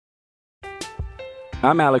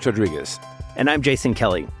I'm Alex Rodriguez. And I'm Jason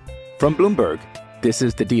Kelly. From Bloomberg, this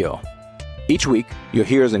is The Deal. Each week, you'll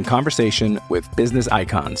hear us in conversation with business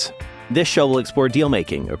icons. This show will explore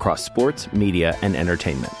deal-making across sports, media, and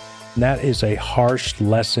entertainment. That is a harsh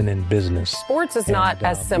lesson in business. Sports is not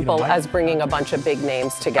as simple as bringing a bunch of big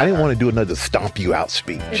names together. I didn't want to do another stomp you out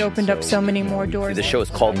speech. It opened up so many more doors. The show is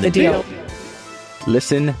called The Deal.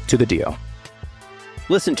 Listen to The Deal.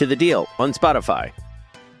 Listen to The Deal on Spotify.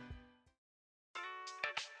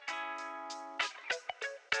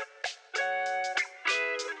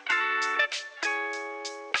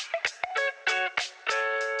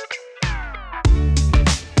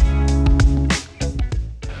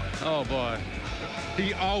 Oh, boy.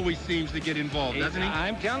 He always seems to get involved, doesn't he?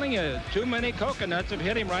 I'm telling you, too many coconuts have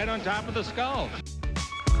hit him right on top of the skull.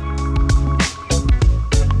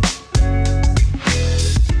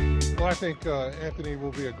 Well, I think Anthony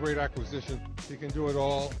will be a great acquisition. He can do it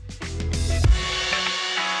all.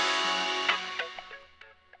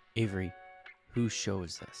 Avery, whose show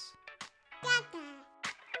is this?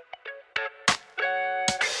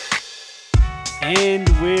 And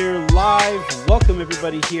we're live. Welcome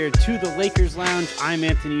everybody here to the Lakers Lounge. I'm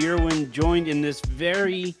Anthony Irwin, joined in this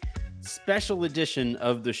very special edition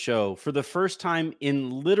of the show for the first time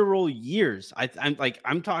in literal years.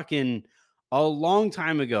 I'm talking a long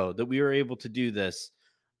time ago that we were able to do this.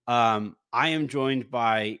 I am joined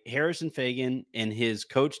by Harrison Fagan and his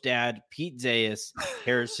coach dad, Pete Zayas.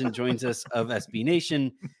 Harrison joins us of SB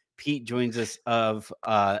Nation. Pete joins us of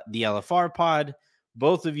the LFR pod.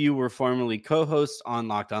 Both of you were formerly co-hosts on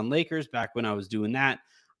Locked On Lakers back when I was doing that.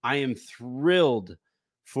 I am thrilled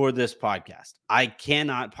for this podcast. I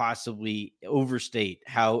cannot possibly overstate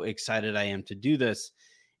how excited I am to do this.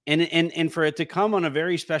 And for it to come on a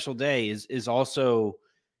very special day is also,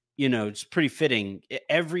 you know, it's pretty fitting.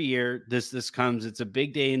 Every year this comes, it's a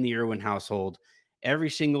big day in the Irwin household. Every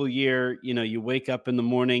single year, you know, you wake up in the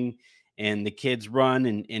morning and the kids run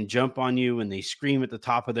and jump on you and they scream at the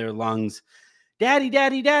top of their lungs, "Daddy,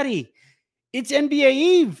 daddy, daddy, it's NBA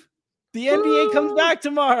Eve. The NBA comes back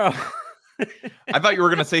tomorrow." I thought you were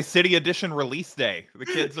going to say City Edition release day. The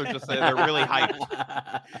kids are just, they're really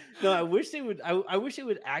hyped. No, I wish they would. I wish they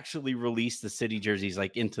would actually release the City jerseys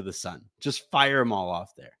like into the sun. Just fire them all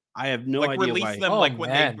off there. I have no idea release why. them when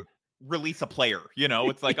they release a player, you know,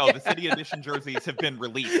 it's like, oh, the City Edition jerseys have been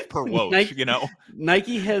released per Woj, you know.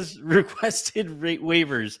 Nike has requested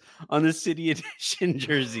waivers on the City Edition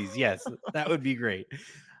jerseys. Yes, that would be great.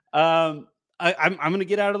 I'm going to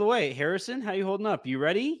get out of the way. Harrison, how you holding up? You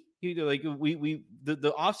ready?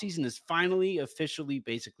 The off season is finally officially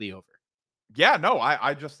basically over. Yeah, no,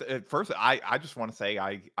 I just at first I just want to say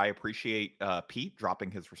I appreciate Pete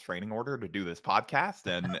dropping his restraining order to do this podcast,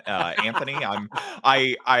 and Anthony,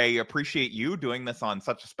 I appreciate you doing this on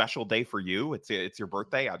such a special day for you. It's your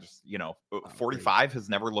birthday. I just 45 has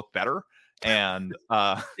never looked better, and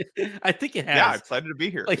I think it has. Yeah, excited to be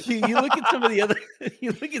here. Like you look at some of the other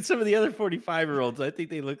 45-year-olds. I think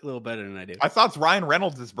they look a little better than I do. I saw it's Ryan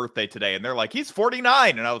Reynolds' birthday today, and they're like, he's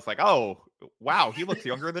 49, and I was like, oh wow, he looks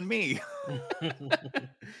younger than me.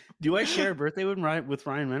 Do I share a birthday with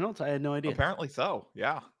Ryan Reynolds? I had no idea. Apparently so.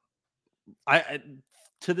 Yeah. I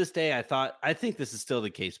to this day I think this is still the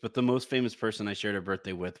case, but the most famous person I shared a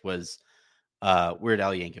birthday with was Weird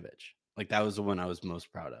Al Yankovic. Like that was the one I was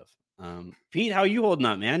most proud of. Pete, how are you holding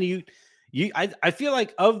up, man? I feel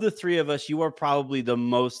like of the three of us, you are probably the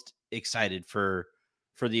most excited for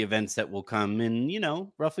the events that will come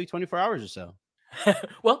in, roughly 24 hours or so.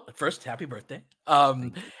 Well, first, happy birthday. Yeah,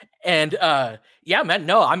 man,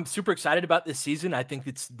 no, I'm super excited about this season. I think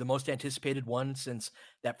it's the most anticipated one since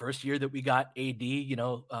that first year that we got AD,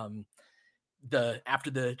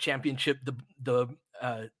 after the championship, the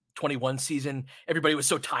 21 season, everybody was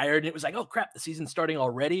so tired and it was like, oh crap, the season's starting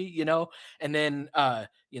already, and then,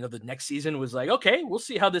 the next season was like, okay, we'll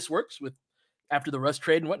see how this works after the Russ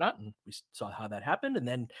trade and whatnot. And we saw how that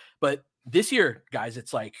happened. But this year, guys,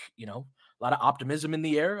 it's like, a lot of optimism in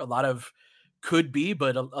the air, a lot of could be,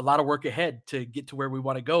 but a lot of work ahead to get to where we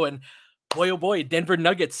want to go. And boy, oh boy, Denver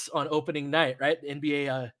Nuggets on opening night, right? The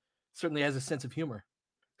NBA certainly has a sense of humor.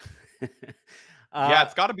 Yeah,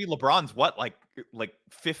 it's got to be LeBron's like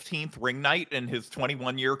 15th ring night in his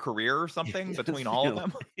 21-year career or something between all of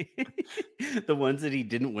them. The ones that he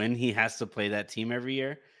didn't win, he has to play that team every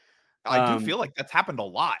year. I do feel like that's happened a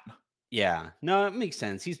lot. Yeah, no, it makes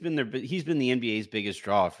sense. He's been there, but he's been the NBA's biggest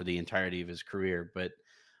draw for the entirety of his career. But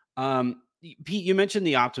Pete, you mentioned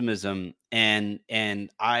the optimism, and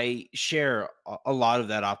I share a lot of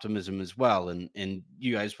that optimism as well. And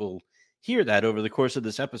you guys will hear that over the course of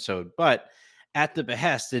this episode. But at the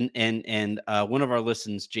behest and one of our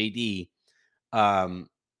listens, JD,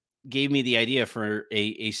 gave me the idea for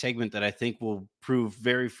a segment that I think will prove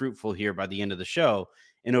very fruitful here by the end of the show.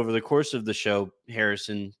 And over the course of the show,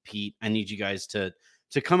 Harrison, Pete, I need you guys to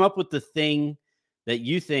come up with the thing that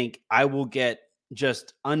you think I will get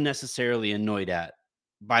just unnecessarily annoyed at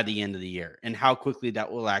by the end of the year, and how quickly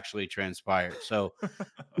that will actually transpire. So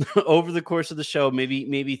over the course of the show,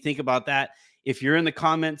 maybe think about that. If you're in the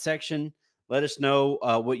comment section, let us know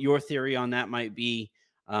what your theory on that might be.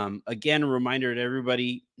 Again, a reminder to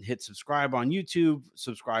everybody, hit subscribe on YouTube,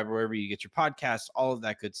 subscribe wherever you get your podcasts, all of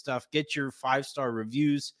that good stuff. Get your 5-star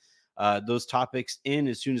reviews, those topics in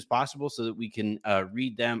as soon as possible so that we can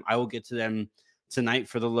read them. I will get to them tonight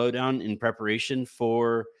for the lowdown in preparation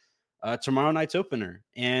for tomorrow night's opener.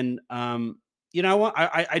 And you know what?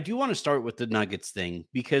 I do want to start with the Nuggets thing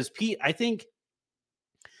because, Pete, I think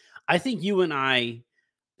you and I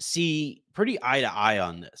see pretty eye to eye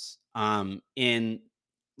on this. In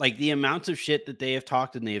like the amounts of shit that they have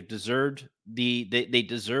talked, and they have deserved they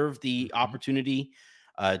deserve the opportunity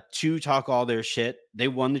to talk all their shit. They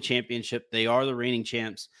won the championship. They are the reigning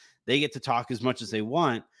champs. They get to talk as much as they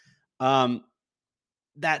want.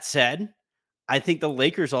 That said, I think the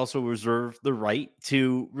Lakers also reserve the right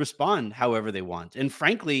to respond however they want. And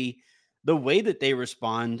frankly, the way that they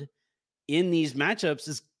respond in these matchups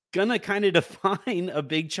is gonna kind of define a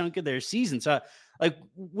big chunk of their season. So, like,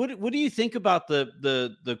 what do you think about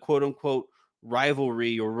the quote unquote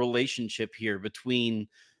rivalry or relationship here between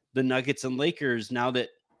the Nuggets and Lakers now that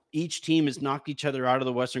each team has knocked each other out of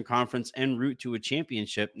the Western Conference en route to a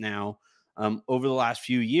championship now over the last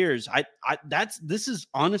few years? This is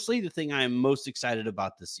honestly the thing I am most excited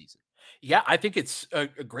about this season. Yeah, I think it's a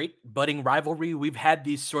great budding rivalry. We've had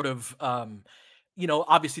these sort of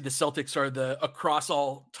obviously the Celtics are the across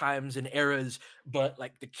all times and eras, but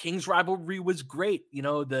like the Kings rivalry was great.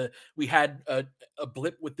 We had a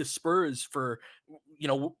blip with the Spurs for,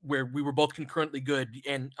 where we were both concurrently good,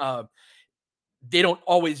 and they don't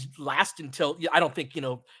always last until, I don't think,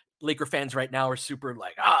 Laker fans right now are super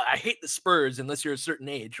like, I hate the Spurs unless you're a certain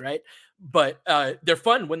age, right? But they're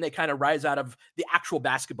fun when they kind of rise out of the actual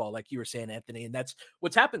basketball, like you were saying, Anthony. And that's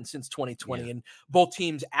what's happened since 2020. Yeah. And both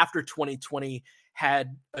teams after 2020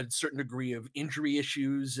 had a certain degree of injury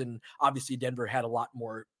issues. And obviously Denver had a lot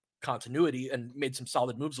more continuity and made some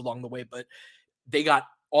solid moves along the way. But they got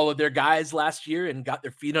all of their guys last year and got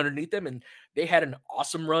their feet underneath them. And they had an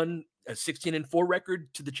awesome run, a 16-4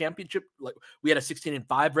 record to the championship. Like we had a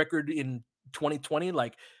 16-5 record in 2020,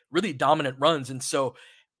 like really dominant runs. And so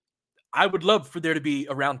I would love for there to be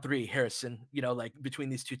a round 3, Harrison, like between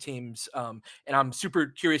these two teams. And I'm super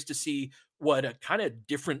curious to see what a kind of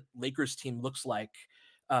different Lakers team looks like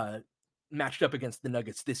matched up against the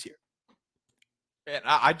Nuggets this year. And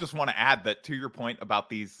I just want to add that to your point about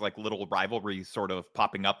these like little rivalries sort of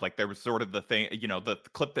popping up, like there was sort of the thing, the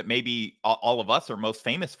clip that maybe all of us are most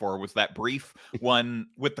famous for was that brief one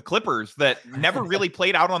with the Clippers that never really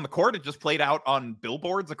played out on the court. It just played out on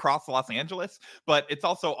billboards across Los Angeles. But it's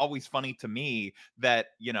also always funny to me that,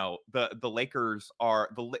 the Lakers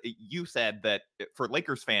you said that for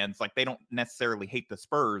Lakers fans, like they don't necessarily hate the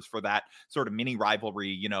Spurs for that sort of mini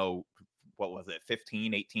rivalry, what was it,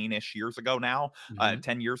 15, 18-ish years ago now,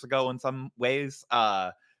 10 years ago in some ways.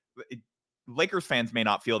 Lakers fans may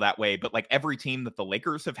not feel that way, but like every team that the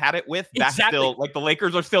Lakers have had it with, that's still like the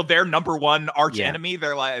Lakers are still their number one arch enemy.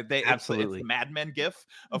 They're like, absolutely, it's the Mad Men gif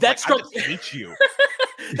of I just hate you.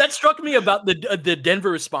 That struck me about the Denver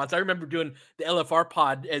response. I remember doing the LFR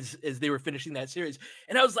pod as they were finishing that series,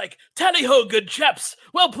 and I was like, "Tally ho, good chaps!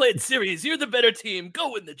 Well played series. You're the better team.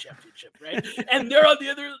 Go win the championship, right?" And they're on the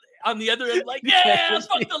other end, like, "Yeah,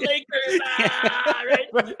 fuck the Lakers!"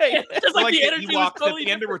 Right? Just like the energy was totally at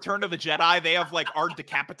the end of Return of the Jedi. They have like our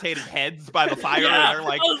decapitated heads by the fire, and they're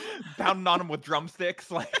like pounding on them with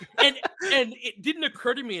drumsticks, like. And it didn't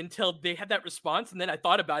occur to me until they had that response, and then I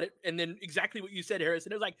thought about it, and then exactly what you said,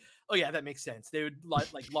 Harrison. It was like, oh yeah, that makes sense. They would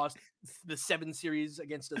lost the 7 series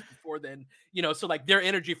against us before then, so like their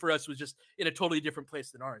energy for us was just in a totally different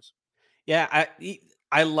place than ours. Yeah,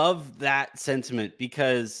 I love that sentiment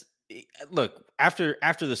because look, after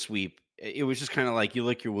the sweep, it was just kind of like you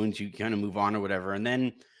lick your wounds, you kind of move on or whatever. And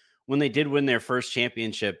then when they did win their first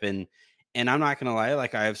championship, and I'm not gonna lie,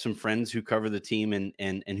 like I have some friends who cover the team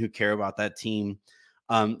and who care about that team.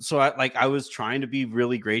 So I was trying to be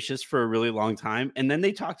really gracious for a really long time, and then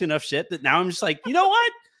they talked enough shit that now I'm just like, you know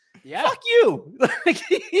what? Yeah, fuck you.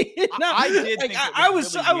 I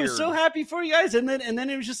was so happy for you guys, and then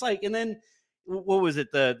it was just like, and then what was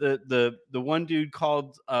it? The one dude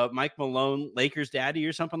called Mike Malone Lakers daddy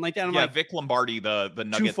or something like that. I'm like, Vic Lombardi, the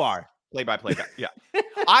Nuggets. Too far. Play-by-play guy. Yeah.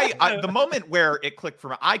 I the moment where it clicked for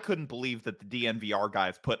me, I couldn't believe that the DNVR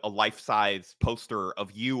guys put a life-size poster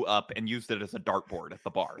of you up and used it as a dartboard at the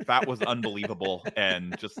bar. That was unbelievable,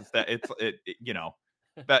 and just that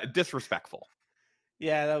that disrespectful.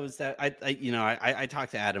 Yeah, that was that. I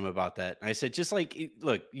talked to Adam about that. I said, just like,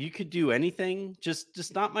 look, you could do anything,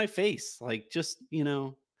 just not my face. Like, just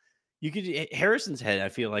you could. Harrison's head, I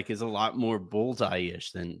feel like, is a lot more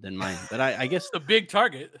bullseye-ish than mine. But I guess a big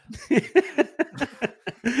target.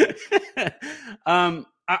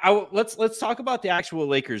 Let's talk about the actual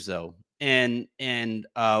Lakers though, and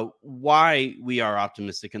why we are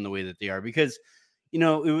optimistic in the way that they are, because it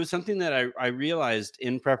was something that I realized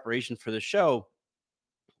in preparation for the show.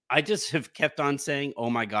 I just have kept on saying, "Oh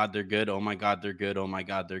my God, they're good! Oh my God, they're good! Oh my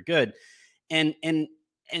God, they're good!" And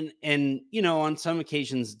on some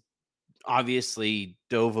occasions, obviously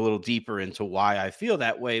dove a little deeper into why I feel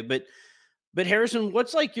that way. But Harrison,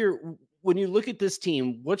 what's like when you look at this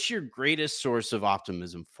team, what's your greatest source of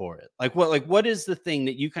optimism for it? What is the thing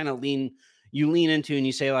that you kind of lean into and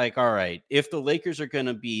you say, like, all right, if the Lakers are going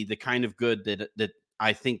to be the kind of good that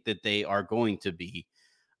I think that they are going to be,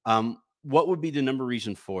 what would be the number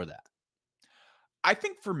reason for that? I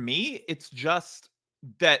think for me, it's just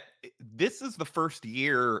that this is the first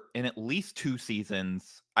year in at least 2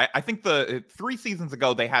 seasons. I think the 3 seasons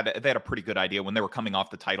ago they had a pretty good idea when they were coming off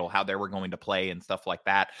the title how they were going to play and stuff like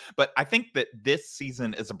that. But I think that this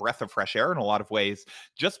season is a breath of fresh air in a lot of ways,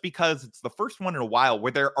 just because it's the first one in a while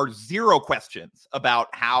where there are 0 questions about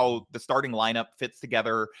how the starting lineup fits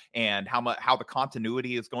together and how the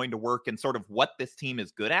continuity is going to work and sort of what this team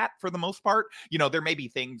is good at for the most part. There may be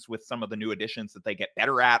things with some of the new additions that they get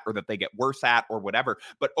better at or that they get worse at or whatever.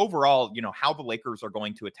 But overall, how the Lakers are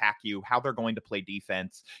going to attack you, how they're going to play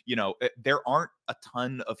defense, there aren't a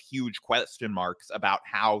ton of huge question marks about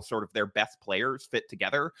how sort of their best players fit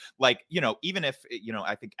together. Like, even if,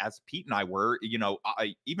 I think as Pete and I were,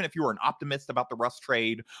 even if you were an optimist about the Russ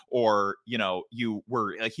trade or, you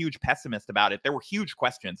were a huge pessimist about it, there were huge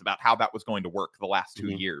questions about how that was going to work the last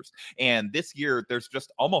 2 years. And this year, there's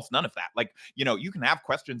just almost none of that. Like, you can have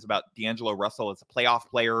questions about D'Angelo Russell as a playoff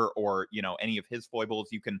player or, any of his foibles.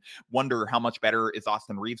 You can wonder how much better is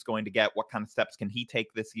Austin Reeves going to get? What kind of steps can he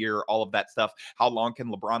take this year? All of that stuff. How long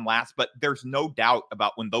can LeBron last? But there's no doubt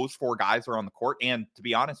about when those 4 guys are on the court. And to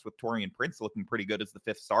be honest, with Taurean Prince looking pretty good as the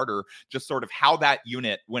 5th starter, just sort of how that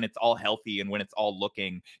unit, when it's all healthy and when it's all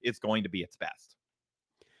looking, is going to be its best.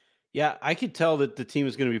 Yeah, I could tell that the team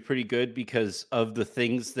is going to be pretty good because of the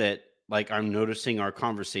things that, like, I'm noticing our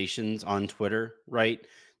conversations on Twitter, right?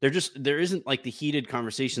 There isn't like the heated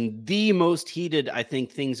conversation. The most heated, I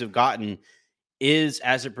think, things have gotten is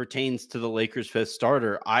as it pertains to the Lakers' 5th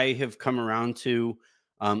starter. I have come around to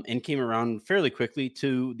and came around fairly quickly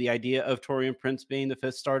to the idea of Taurean Prince being the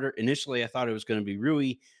 5th starter. Initially, I thought it was going to be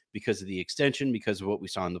Rui because of the extension, because of what we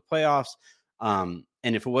saw in the playoffs. And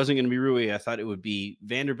if it wasn't going to be Rui, I thought it would be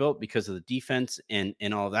Vanderbilt because of the defense and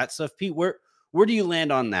all that stuff. Pete, where do you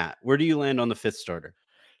land on that? Where do you land on the 5th starter?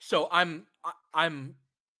 So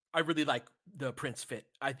I really like the Prince fit.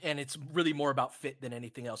 And it's really more about fit than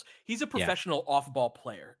anything else. He's a professional off-ball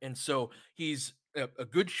player. And so he's a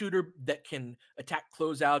good shooter that can attack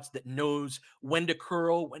closeouts, that knows when to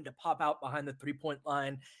curl, when to pop out behind the 3-point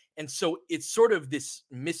line. And so it's sort of this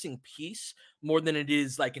missing piece more than it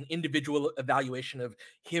is like an individual evaluation of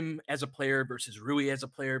him as a player versus Rui as a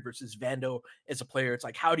player versus Vando as a player. It's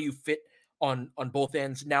like, how do you fit on both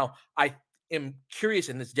ends? Now, I am curious,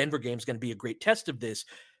 and this Denver game is going to be a great test of this,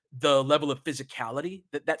 the level of physicality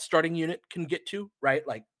that starting unit can get to, right?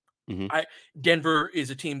 Like, Denver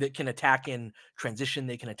is a team that can attack in transition.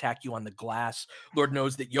 They can attack you on the glass. Lord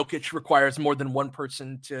knows that Jokic requires more than one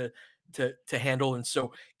person to handle. And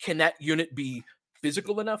so can that unit be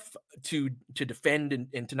physical enough to defend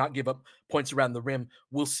and to not give up points around the rim?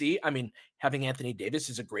 We'll see. I mean, having Anthony Davis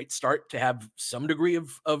is a great start to have some degree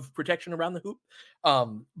of protection around the hoop.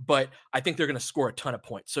 But I think they're going to score a ton of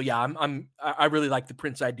points. So yeah, I really like the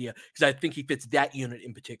Prince idea because I think he fits that unit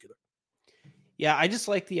in particular. Yeah, I just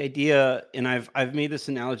like the idea, and I've made this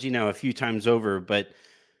analogy now a few times over, but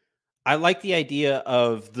I like the idea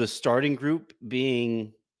of the starting group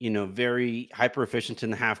being, very hyper efficient in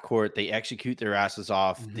the half court. They execute their asses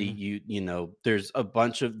off. There's a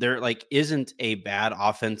bunch of there isn't a bad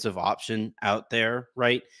offensive option out there,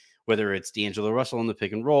 right? Whether it's D'Angelo Russell in the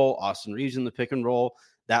pick and roll, Austin Reeves in the pick and roll,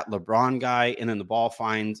 that LeBron guy, and then the ball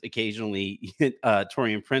finds occasionally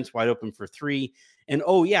Taurean Prince wide open for 3. And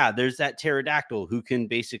there's that pterodactyl who can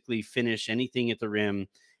basically finish anything at the rim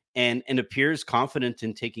and appears confident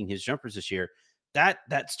in taking his jumpers this year.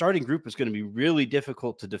 That starting group is going to be really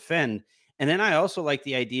difficult to defend. And then I also like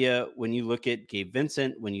the idea when you look at Gabe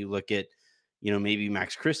Vincent, when you look at, maybe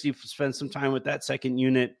Max Christie spend some time with that second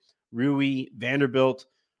unit, Rui, Vanderbilt,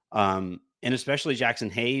 and especially Jackson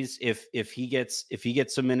Hayes, if he gets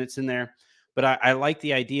some minutes in there. But I like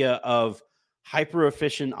the idea of hyper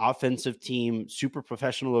efficient offensive team, super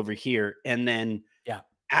professional over here, and then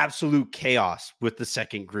absolute chaos with the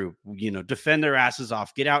second group. Defend their asses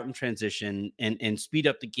off, get out in transition, and speed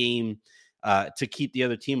up the game to keep the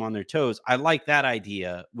other team on their toes. I like that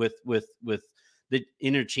idea with the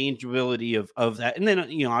interchangeability of that. And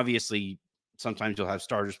then obviously sometimes you'll have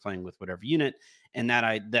starters playing with whatever unit, and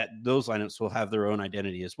that those lineups will have their own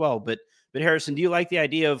identity as well. But Harrison, do you like the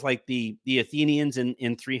idea of like the Athenians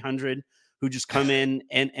in 300 who just come in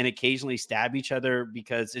and occasionally stab each other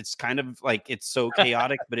because it's kind of like it's so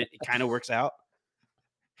chaotic, but it kind of works out?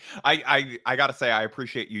 I gotta say, I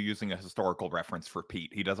appreciate you using a historical reference for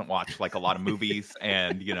Pete. He doesn't watch like a lot of movies,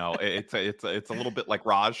 and it's a little bit like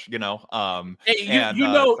Raj, Hey,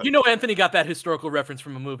 Anthony got that historical reference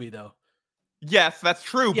from a movie, though. Yes, that's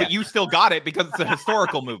true, but you still got it because it's a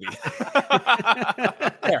historical movie.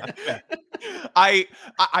 Fair.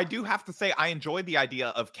 I do have to say I enjoy the idea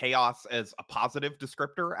of chaos as a positive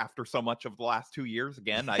descriptor after so much of the last 2 years.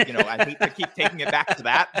 Again, I hate to keep taking it back to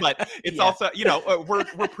that, but it's also we're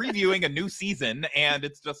previewing a new season, and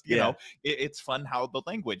it's just it's fun how the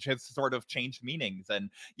language has sort of changed meanings.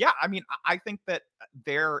 And I think that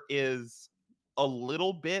there is a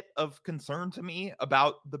little bit of concern to me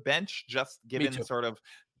about the bench, just given sort of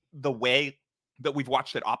the way that we've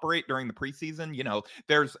watched it operate during the preseason.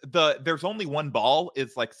 There's only one ball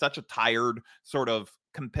is like such a tired sort of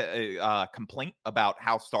complaint about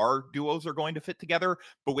how star duos are going to fit together.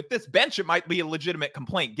 But with this bench, it might be a legitimate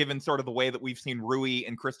complaint given sort of the way that we've seen Rui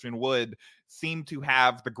and Christian Wood seem to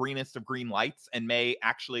have the greenest of green lights and may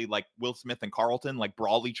actually, like Will Smith and Carlton, like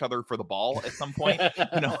brawl each other for the ball at some point.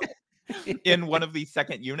 In one of these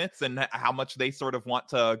second units, and how much they sort of want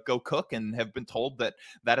to go cook and have been told that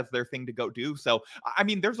is their thing to go do. So,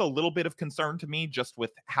 there's a little bit of concern to me just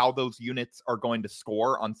with how those units are going to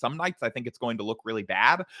score on some nights. I think it's going to look really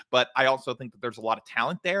bad, but I also think that there's a lot of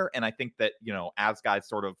talent there. And I think that, as guys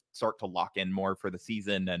sort of start to lock in more for the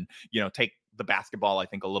season and, take the basketball, I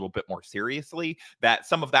think, a little bit more seriously, that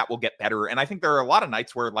some of that will get better. And I think there are a lot of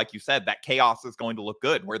nights where, like you said, that chaos is going to look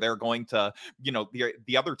good, where they're going to,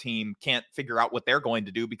 the other team can't figure out what they're going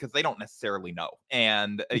to do because they don't necessarily know.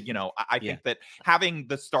 And, I think that having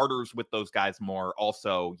the starters with those guys more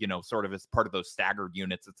also, sort of as part of those staggered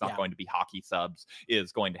units, it's not going to be hockey subs,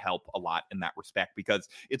 is going to help a lot in that respect. Because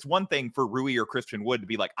it's one thing for Rui or Christian Wood to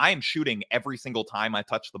be like, I am shooting every single time I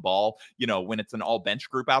touch the ball, when it's an all bench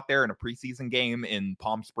group out there in a preseason game in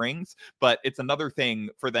Palm Springs. But it's another thing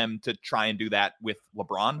for them to try and do that with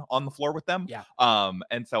LeBron on the floor with them.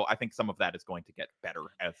 And so I think some of that is going to get better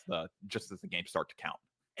as the games start to count.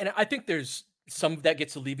 And I think there's some of that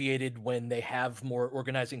gets alleviated when they have more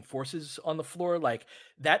organizing forces on the floor. Like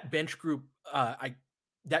that bench group,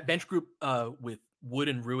 with Wood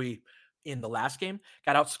and Rui in the last game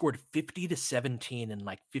got outscored 50-17 in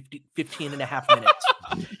like 15 and a half minutes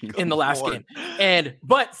in the last game.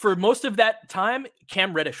 But for most of that time,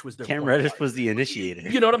 Cam Reddish was there. Cam Reddish was the initiator.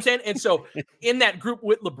 You know what I'm saying? And so in that group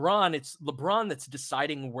with LeBron, it's LeBron that's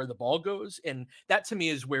deciding where the ball goes. And that to me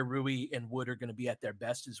is where Rui and Wood are going to be at their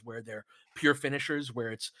best, is where they're pure finishers,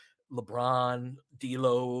 where it's LeBron,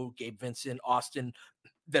 D'Lo, Gabe Vincent, Austin,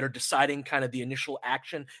 that are deciding kind of the initial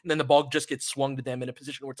action. And then the ball just gets swung to them in a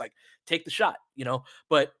position where it's like, take the shot,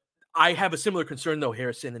 But I have a similar concern, though,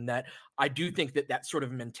 Harrison, in that I do think that sort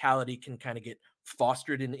of mentality can kind of get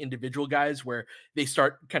fostered in individual guys where they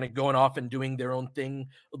start kind of going off and doing their own thing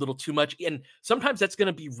a little too much. And sometimes that's going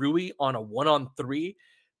to be Rui on a 1-on-3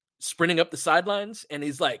 sprinting up the sidelines. And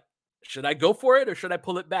he's like, should I go for it or should I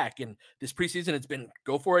pull it back? And this preseason, it's been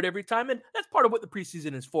go for it every time. And that's part of what the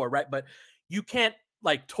preseason is for, right? But you can't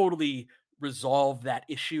like totally resolve that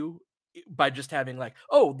issue by just having like,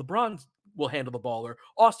 oh, LeBron will handle the ball or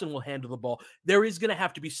Austin will handle the ball. There is going to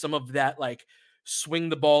have to be some of that, like swing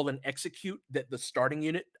the ball and execute, that the starting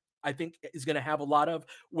unit, I think, is going to have a lot of,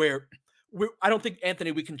 where I don't think,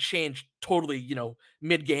 Anthony, we can change totally,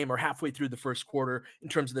 mid-game or halfway through the first quarter in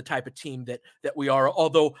terms of the type of team that we are.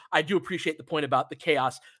 Although I do appreciate the point about the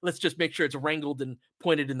chaos. Let's just make sure it's wrangled and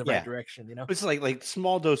pointed in the right direction. It's like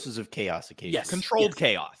small doses of chaos occasionally. Yes, controlled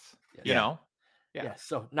chaos. Yeah.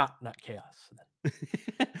 So not chaos.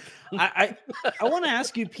 I want to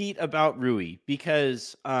ask you, Pete, about Rui,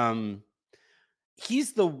 because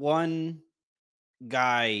he's the one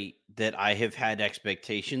guy that I have had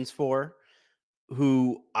expectations for,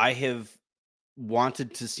 who I have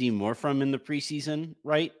wanted to see more from in the preseason,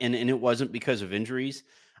 right? And it wasn't because of injuries.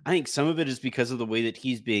 I think some of it is because of the way that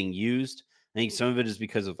he's being used. I think some of it is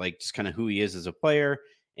because of like just kind of who he is as a player,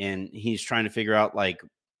 and he's trying to figure out like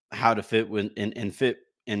how to fit with and fit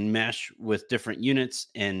and mesh with different units.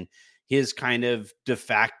 And his kind of de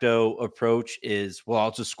facto approach is, well,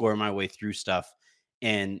 I'll just score my way through stuff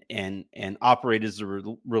and operate as a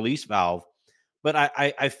release valve. But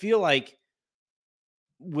I feel like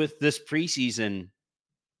with this preseason,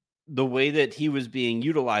 the way that he was being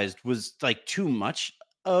utilized was like too much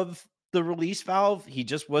of the release valve. He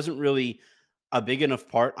just wasn't really a big enough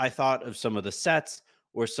part, I thought, of some of the sets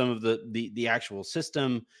or some of the actual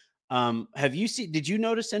system. Did you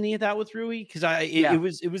notice any of that with Rui? Because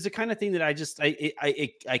it was the kind of thing that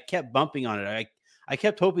I kept bumping on it. I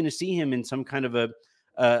kept hoping to see him in some kind of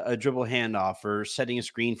a dribble handoff or setting a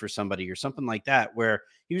screen for somebody or something like that, where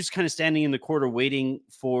he was kind of standing in the corner waiting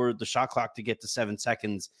for the shot clock to get to 7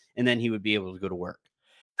 seconds, and then he would be able to go to work.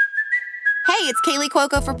 Hey, it's Kaylee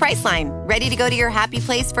Cuoco for Priceline. Ready to go to your happy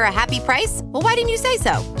place for a happy price? Well, why didn't you say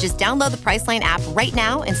so? Just download the Priceline app right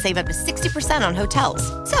now and save up to 60% on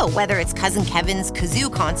hotels. So whether it's Cousin Kevin's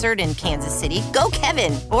Kazoo Concert in Kansas City, go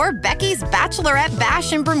Kevin, or Becky's Bachelorette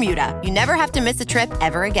Bash in Bermuda, you never have to miss a trip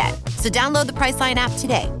ever again. So download the Priceline app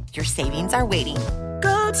today. Your savings are waiting.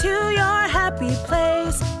 Go to your happy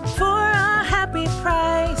place for a happy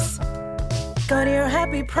price. Go to your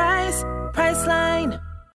happy price, Priceline.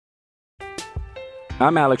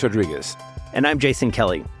 I'm Alex Rodriguez. And I'm Jason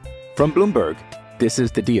Kelly. From Bloomberg, this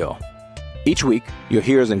is The Deal. Each week, you'll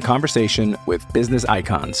hear us in conversation with business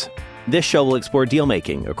icons. This show will explore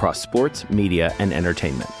deal-making across sports, media, and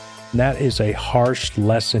entertainment. That is a harsh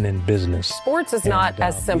lesson in business. Sports is not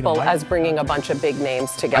as simple as bringing a bunch of big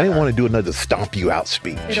names together. I didn't want to do another stomp you out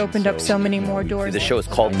speech. It opened up so many more doors. The show is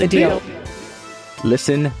called The Deal.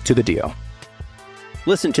 Listen to The Deal.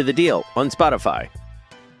 Listen to The Deal on Spotify.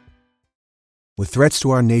 With threats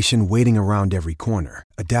to our nation waiting around every corner,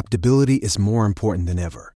 adaptability is more important than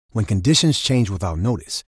ever. When conditions change without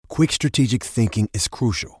notice, quick strategic thinking is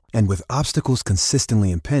crucial. And with obstacles consistently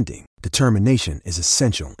impending, determination is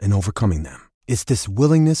essential in overcoming them. It's this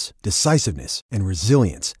willingness, decisiveness, and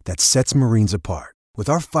resilience that sets Marines apart. With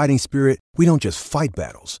our fighting spirit, we don't just fight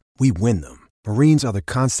battles, we win them. Marines are the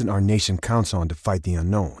constant our nation counts on to fight the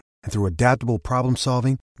unknown. And through adaptable problem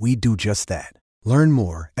solving, we do just that. Learn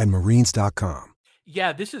more at marines.com.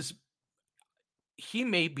 Yeah, he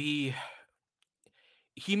may be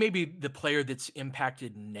the player that's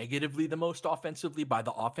impacted negatively the most offensively by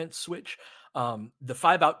the offense switch. The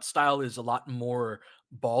 5-out style is a lot more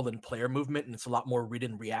ball and player movement, and it's a lot more read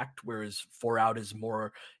and react, whereas 4-out is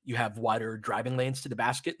more, you have wider driving lanes to the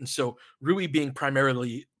basket. And so Rui being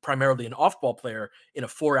primarily an off-ball player in a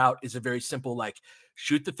 4-out is a very simple, like,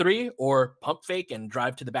 shoot the three or pump fake and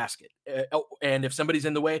drive to the basket. And if somebody's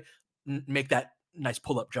in the way, make that nice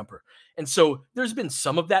pull-up jumper. And so there's been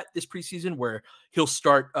some of that this preseason where he'll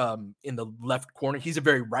start in the left corner. He's a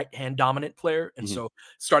very right-hand dominant player. And so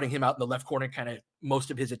starting him out in the left corner, kind of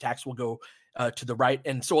most of his attacks will go to the right.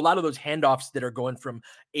 And so a lot of those handoffs that are going from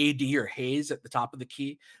AD or Hayes at the top of the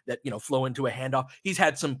key that, flow into a handoff, he's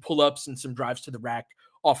had some pull-ups and some drives to the rack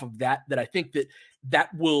off of that I think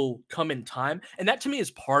that will come in time. And that to me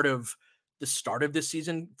is part of the start of this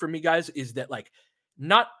season for me, guys, is that, like,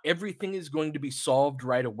 not everything is going to be solved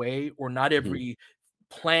right away, or not every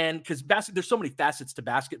plan, because there's so many facets to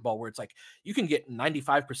basketball where it's like you can get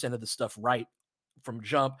 95% of the stuff right from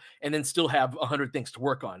jump and then still have 100 things to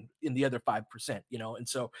work on in the other 5%, And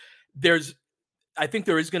so I think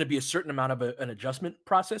there is going to be a certain amount of an adjustment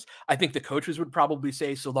process. I think the coaches would probably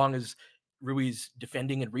say, so long as Rui's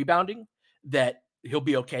defending and rebounding, that he'll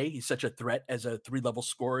be okay. He's such a threat as a 3-level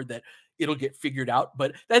scorer that it'll get figured out.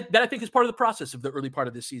 But that I think is part of the process of the early part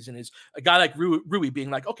of this season, is a guy like Rui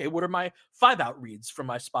being like, okay, what are my 5-out reads from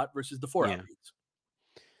my spot versus the 4-out reads?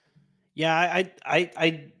 Yeah,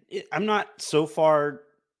 I'm not so far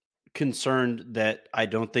concerned that I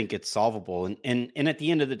don't think it's solvable. And at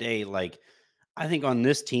the end of the day, like, I think on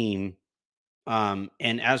this team,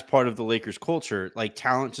 and as part of the Lakers culture, like,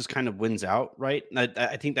 talent just kind of wins out, right?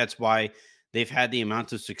 I think that's why they've had the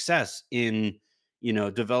amount of success in,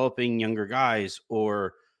 developing younger guys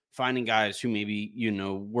or finding guys who maybe,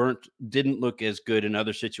 didn't look as good in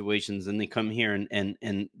other situations, and they come here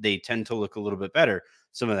and they tend to look a little bit better.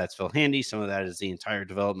 Some of that's Phil Handy, some of that is the entire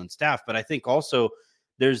development staff. But I think also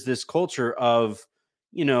there's this culture of,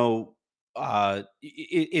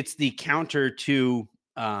 it's the counter to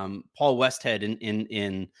Paul Westhead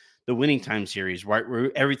in the Winning Time series, right,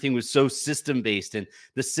 where everything was so system based and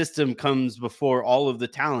the system comes before all of the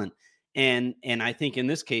talent. And I think in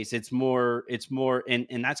this case, it's more,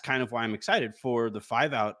 and that's kind of why I'm excited for the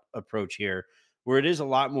 5-out approach here, where it is a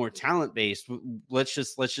lot more talent based. Let's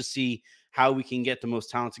just see how we can get the most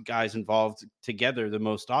talented guys involved together the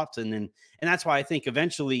most often. And that's why I think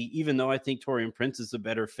eventually, even though I think Torian Prince is a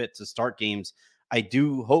better fit to start games, I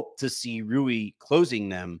do hope to see Rui closing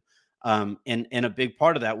them. And a big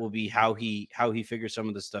part of that will be how he figures some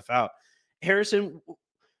of this stuff out. Harrison,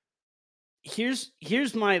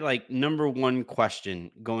 here's my like number one question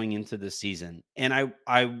going into the season. And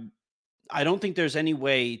I don't think there's any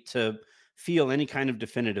way to feel any kind of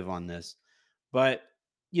definitive on this, but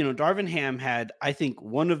Darvin Ham had, I think,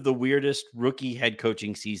 one of the weirdest rookie head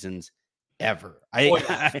coaching seasons ever.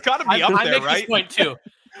 It's got to be up there, I make right? this point too.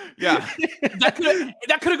 Yeah, that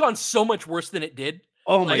could have gone so much worse than it did.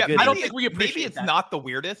 Oh my goodness. I don't think we appreciate maybe it's that. not the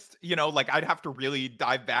weirdest, like I'd have to really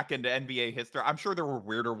dive back into NBA history. I'm sure there were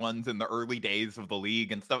weirder ones in the early days of the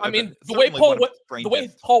league and stuff. I mean, the way Paul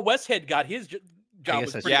Westhead got his job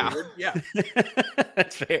was pretty weird. Yeah.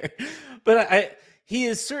 That's fair. But he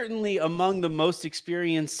is certainly among the most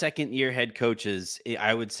experienced second-year head coaches,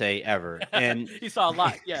 I would say, ever. And he saw a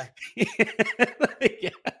lot. Yeah. Yeah.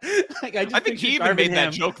 I think he even made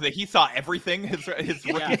that joke that he saw everything his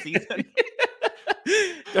rookie season.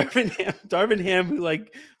 Darvin Ham, who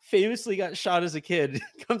like famously got shot as a kid,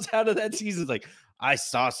 comes out of that season like, I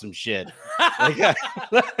saw some shit.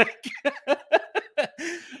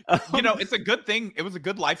 It's a good thing. It was a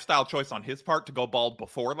good lifestyle choice on his part to go bald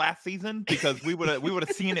before last season, because we would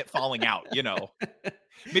have seen it falling out.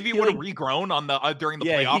 Maybe it would have regrown on the during the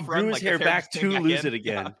playoff he grew run. His hair back to lose it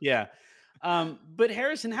again. Yeah. But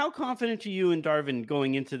Harrison, how confident are you in Darvin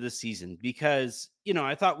going into the season? Because,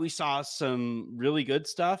 I thought we saw some really good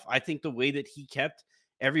stuff. I think the way that he kept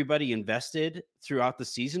everybody invested throughout the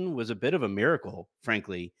season was a bit of a miracle,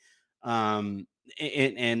 frankly. And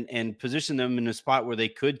position them in a spot where they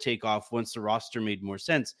could take off once the roster made more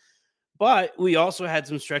sense. But we also had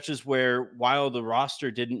some stretches where, while the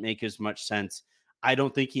roster didn't make as much sense, I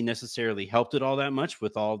don't think he necessarily helped it all that much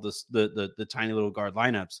with all the tiny little guard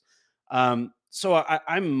lineups. So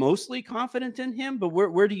I'm mostly confident in him, but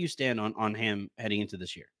where do you stand on him heading into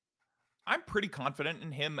this year? I'm pretty confident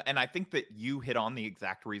in him, and I think that you hit on the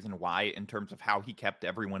exact reason why, in terms of how he kept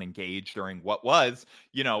everyone engaged during what was,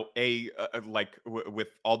 with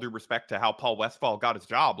all due respect to how Paul Westphal got his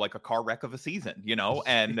job, like a car wreck of a season,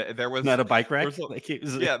 and there was not a bike wreck.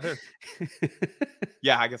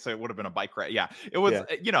 Yeah, I guess it would have been a bike wreck. Yeah, it was.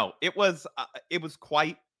 Yeah. It was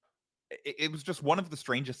quite. It was just one of the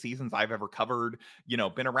strangest seasons I've ever covered,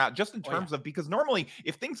 been around, just in terms of, because normally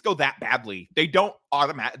if things go that badly, they don't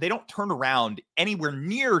turn around anywhere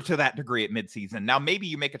near to that degree at midseason. Now, maybe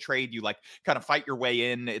you make a trade, you like kind of fight your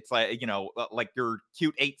way in. It's like, like your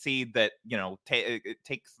cute 8 seed that,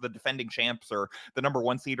 takes the defending champs or the number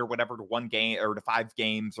 1 seed or whatever to 1 game or to 5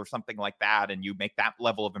 games or something like that. And you make that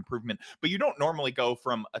level of improvement, but you don't normally go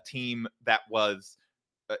from a team that was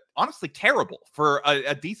honestly terrible for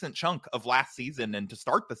a decent chunk of last season and to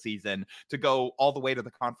start the season to go all the way to the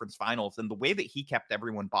conference finals. And the way that he kept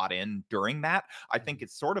everyone bought in during that, I think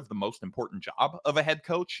it's sort of the most important job of a head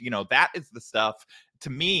coach. That is the stuff to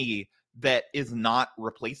me that is not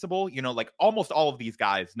replaceable. Like almost all of these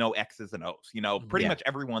guys know X's and O's, pretty much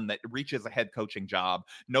everyone that reaches a head coaching job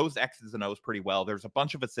knows X's and O's pretty well. There's a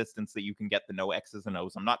bunch of assistants that you can get that know X's and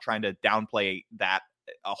O's. I'm not trying to downplay that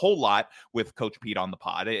a whole lot with Coach Pete on the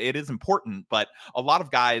pod. It is important, but a lot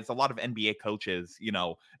of guys, a lot of NBA coaches,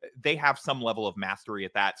 they have some level of mastery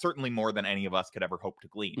at that, certainly more than any of us could ever hope to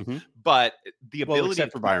glean. Mm-hmm. But the ability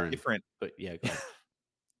except for Byron, different, but yeah, go ahead.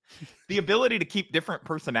 The ability to keep different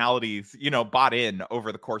personalities, bought in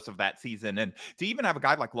over the course of that season, and to even have a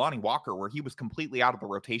guy like Lonnie Walker, where he was completely out of the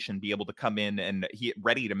rotation, be able to come in and he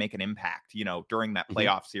ready to make an impact, during that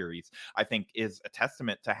playoff series, I think is a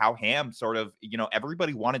testament to how Ham sort of,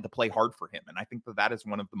 everybody wanted to play hard for him. And I think that is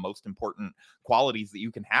one of the most important qualities that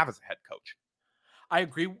you can have as a head coach. I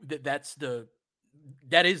agree that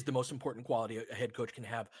that is the most important quality a head coach can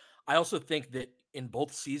have. I also think that in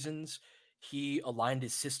both seasons, he aligned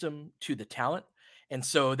his system to the talent. And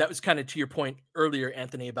so that was kind of to your point earlier,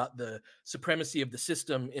 Anthony, about the supremacy of the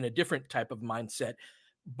system in a different type of mindset,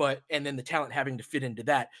 and then the talent having to fit into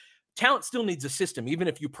that. Talent still needs a system, even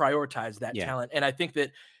if you prioritize that talent. And I think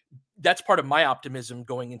that's part of my optimism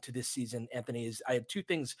going into this season, Anthony, is I had 2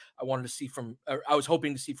 things I wanted to see I was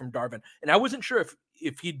hoping to see from Darvin, and I wasn't sure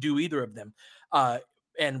if he'd do either of them.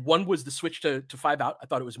 And one was the switch to 5-out. I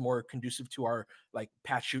thought it was more conducive to our like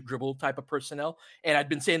pass, shoot, dribble type of personnel. And I'd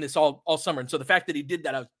been saying this all summer. And so the fact that he did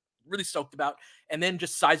that, really stoked about. And then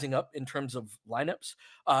just sizing up in terms of lineups,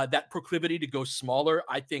 that proclivity to go smaller,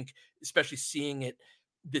 I think, especially seeing it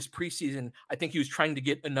this preseason, I think he was trying to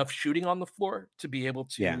get enough shooting on the floor to be able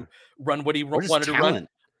to run what he wanted to run.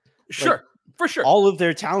 Sure, like, for sure. All of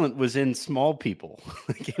their talent was in small people.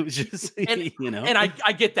 Like it was just, And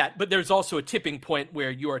I get that, but there's also a tipping point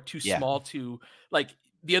where you are too small to, like,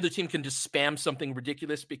 the other team can just spam something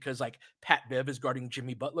ridiculous because, like, Pat Bev is guarding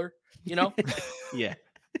Jimmy Butler, Yeah.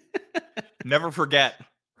 Never forget.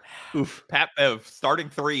 Oof. Pat Bev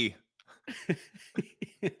starting 3.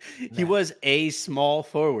 He was a small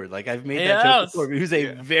forward. Like I've made that joke before. He was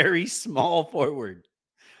a very small forward.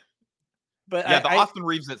 But the Austin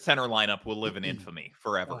Reeves at center lineup will live in infamy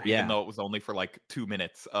forever, even though it was only for like 2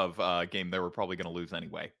 minutes of a game they were probably going to lose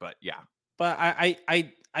anyway. But yeah. But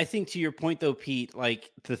I think to your point though, Pete,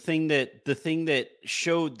 like the thing that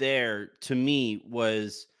showed there to me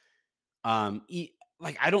was,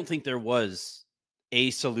 like I don't think there was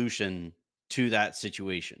a solution to that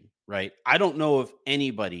situation, right? I don't know if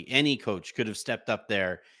any coach could have stepped up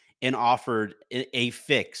there and offered a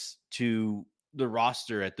fix to the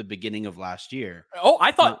roster at the beginning of last year. Oh,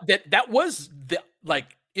 I thought that was the,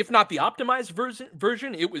 like, if not the optimized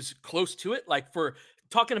version, it was close to it. Like, for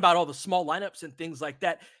talking about all the small lineups and things like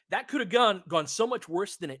that, that could have gone so much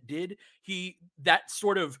worse than it did. He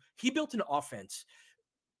built an offense.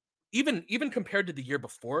 Even compared to the year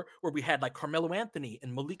before, where we had like Carmelo Anthony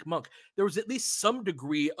and Malik Monk, there was at least some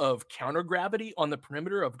degree of counter gravity on the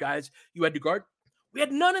perimeter of guys you had to guard. We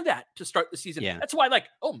had none of that to start the season. Yeah. That's why, like,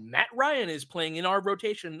 Matt Ryan is playing in our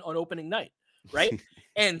rotation on opening night, right?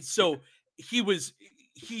 And so he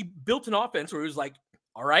built an offense where he was like,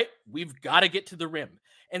 all right, we've got to get to the rim.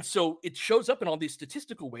 And so it shows up in all these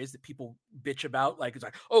statistical ways that people bitch about. Like, it's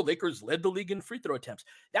like, Lakers led the league in free throw attempts.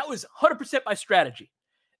 That was 100% by strategy,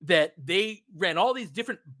 that they ran all these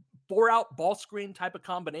different 4-out ball screen type of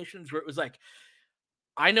combinations where it was like,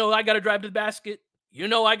 I know I got to drive to the basket.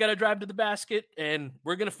 I got to drive to the basket, and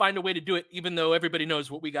we're going to find a way to do it, even though everybody knows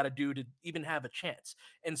what we got to do to even have a chance.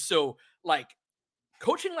 And so, like,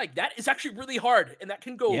 coaching like that is actually really hard, and that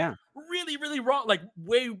can go really, really wrong, like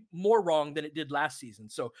way more wrong than it did last season.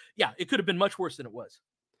 So, yeah, it could have been much worse than it was.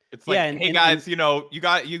 It's like, hey guys, you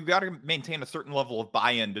got to maintain a certain level of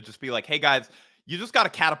buy-in to just be like, hey guys, you just got to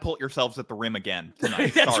catapult yourselves at the rim again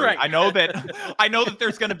tonight. That's Sorry. right. I know that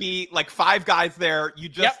there's going to be like 5 guys there.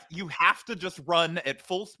 You have to just run at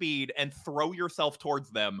full speed and throw yourself towards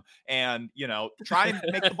them, and try and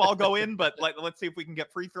make the ball go in. But let's see if we can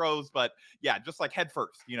get free throws. But yeah, just like head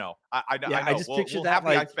first. I know. I just picture we'll that, have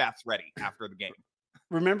like, the ice baths ready after the game.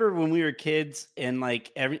 Remember when we were kids and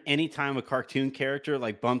like anytime a cartoon character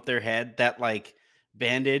like bumped their head, that like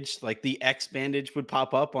bandage, like the X bandage would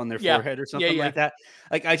pop up on their forehead or something like that.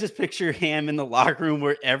 Like I just picture him in the locker room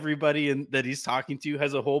where everybody that he's talking to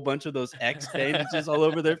has a whole bunch of those X bandages all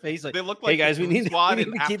over their face. Like, they look like, hey guys, we need to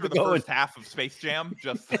keep it the going. First half of Space Jam.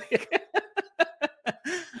 Just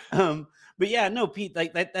but yeah, no, Pete,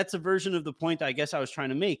 like that's a version of the point I guess I was trying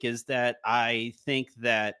to make, is that I think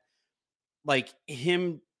that like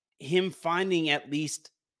him finding, at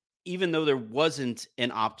least, even though there wasn't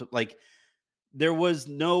an there was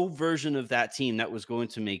no version of that team that was going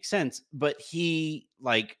to make sense, but he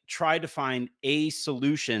like tried to find a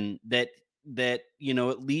solution that at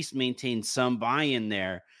least maintained some buy-in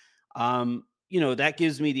there. That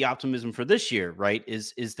gives me the optimism for this year, right?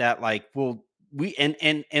 Is that like, well, we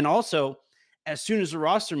and also, as soon as the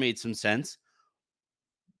roster made some sense,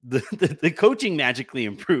 the coaching magically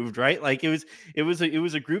improved, right? Like it was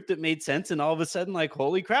a group that made sense, and all of a sudden, like,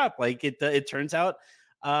 holy crap, like it turns out,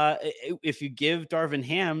 if you give Darvin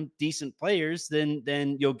Ham decent players,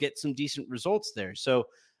 then you'll get some decent results there. So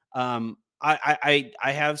I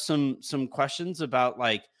have some questions about,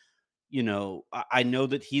 like, I know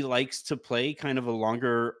that he likes to play kind of a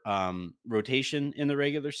longer rotation in the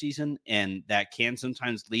regular season, and that can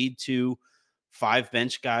sometimes lead to 5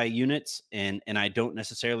 bench guy units. And I don't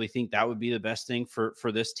necessarily think that would be the best thing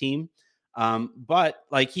for this team. But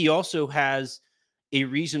like, he also has a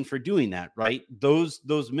reason for doing that, right? Those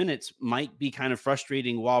minutes might be kind of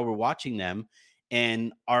frustrating while we're watching them,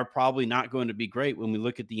 and are probably not going to be great when we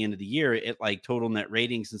look at the end of the year at like total net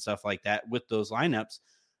ratings and stuff like that with those lineups.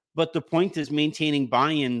 But the point is maintaining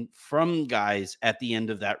buy-in from guys at the end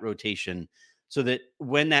of that rotation, so that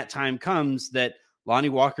when that time comes, that Lonnie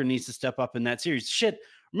Walker needs to step up in that series. Shit,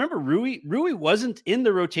 remember Rui wasn't in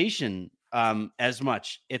the rotation as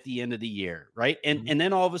much at the end of the year, right? And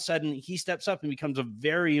then all of a sudden he steps up and becomes a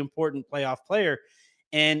very important playoff player,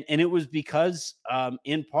 and it was because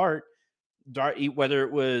in part whether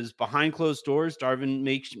it was behind closed doors, Darvin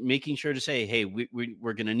making sure to say, hey,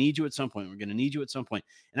 we're going to need you at some point. We're going to need you at some point.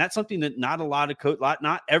 And that's something that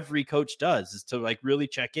not every coach does, is to like really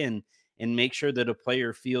check in and make sure that a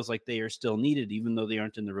player feels like they are still needed, even though they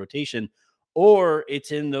aren't in the rotation, or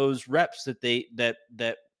it's in those reps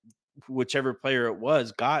that whichever player it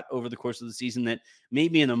was got over the course of the season that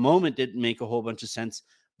maybe in the moment didn't make a whole bunch of sense,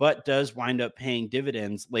 but does wind up paying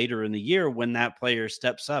dividends later in the year when that player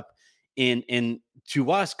steps up and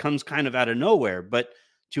to us comes kind of out of nowhere, but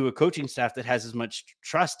to a coaching staff that has as much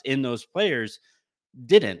trust in those players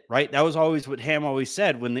didn't, right? That was always what Ham always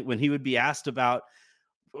said when he would be asked about,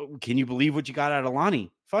 can you believe what you got out of Lonnie?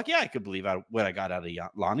 Fuck yeah, I could believe what I got out of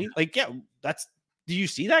Lonnie. Like, yeah, do you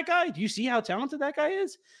see that guy? Do you see how talented that guy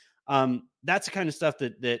is? That's the kind of stuff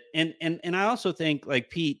and I also think, like,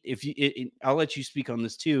 Pete, I'll let you speak on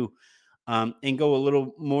this too, and go a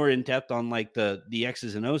little more in depth on like the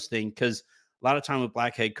X's and O's thing. Cause a lot of time with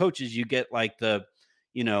black head coaches, you get like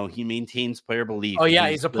he maintains player belief. Oh yeah.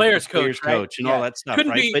 He's a player's coach, right? And all that stuff.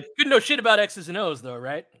 Couldn't right? couldn't know shit about X's and O's though.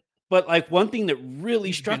 Right. But like one thing that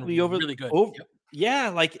really struck me over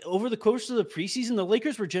yep. like over the course of the preseason, the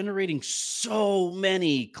Lakers were generating so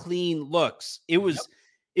many clean looks. It was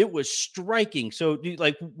striking. So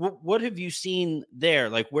like, what have you seen there?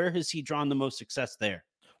 Like, where has he drawn the most success there?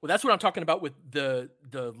 Well, that's what I'm talking about with the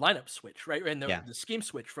lineup switch, right? And the scheme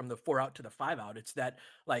switch from the 4 out to the 5 out. It's that,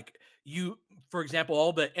 like, for example,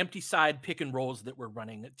 all the empty side pick and rolls that we're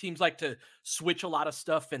running, teams like to switch a lot of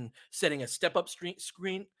stuff and setting a step up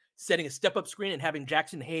screen and having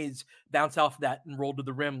Jackson Hayes bounce off that and roll to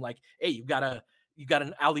the rim. Like, hey, you got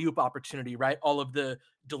an alley-oop opportunity, right? All of the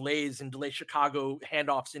delays and delay Chicago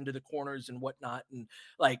handoffs into the corners and whatnot. And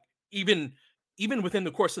like, even within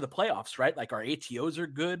the course of the playoffs, right? Like, our ATOs are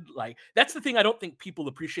good. Like, that's the thing I don't think people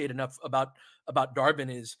appreciate enough about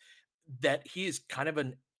Darvin, is that he is kind of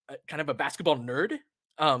a basketball nerd.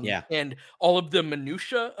 And all of the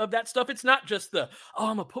minutia of that stuff. It's not just I'm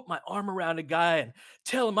gonna put my arm around a guy and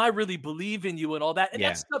tell him I really believe in you and all that. And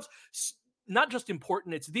that stuff's not just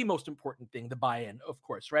important. It's the most important thing, the buy-in, of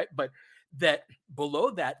course, right? But that below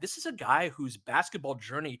that, this is a guy whose basketball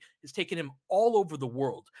journey has taken him all over the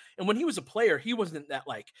world. And when he was a player, he wasn't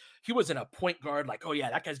a point guard, like, oh yeah,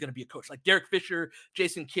 that guy's going to be a coach. Like Derek Fisher,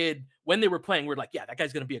 Jason Kidd, when they were playing, we're like, yeah, that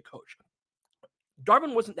guy's going to be a coach.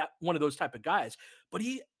 Darvin wasn't that one of those type of guys, but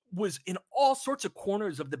he was in all sorts of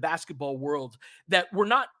corners of the basketball world that were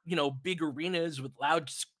not, big arenas with loud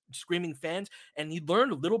screaming fans, and he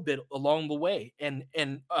learned a little bit along the way, and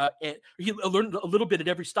he learned a little bit at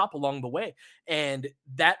every stop along the way, and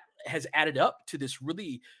that has added up to this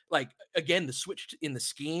really, like, again, the switch in the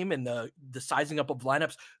scheme and the sizing up of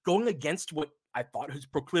lineups going against what I thought his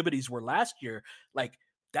proclivities were last year. Like,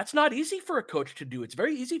 that's not easy for a coach to do. It's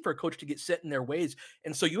very easy for a coach to get set in their ways,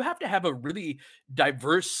 and so you have to have a really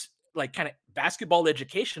diverse, like, kind of basketball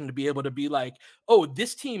education to be able to be like, oh,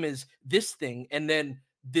 this team is this thing, and then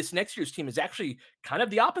this next year's team is actually kind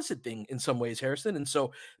of the opposite thing in some ways, Harrison. And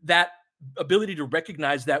so that ability to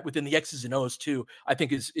recognize that within the X's and O's too, I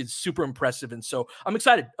think is super impressive. And so I'm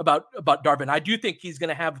excited about Darvin. I do think he's going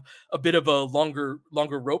to have a bit of a longer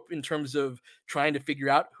rope in terms of trying to figure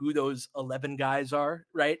out who those 11 guys are,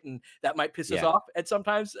 right? And that might piss us off at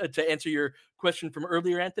sometimes. To answer your question from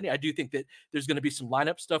earlier, Anthony, I do think that there's going to be some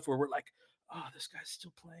lineup stuff where we're like, oh, this guy's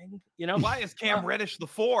still playing, Why is Cam Reddish the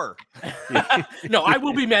 4? No, I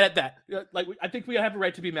will be mad at that. Like, I think we have a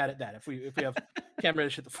right to be mad at that if we have Cam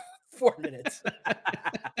Reddish at the 4 minutes.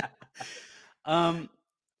 Can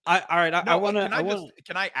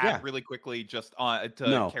I add really quickly just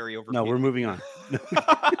carry over? No, we're moving on.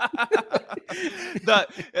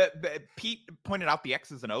 Pete pointed out the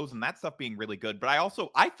X's and O's and that stuff being really good, but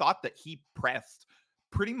I thought that he pressed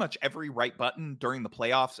pretty much every right button during the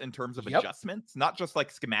playoffs in terms of adjustments, not just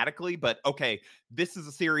like schematically, but okay, this is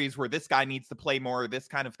a series where this guy needs to play more, this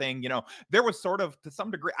kind of thing. There was sort of, to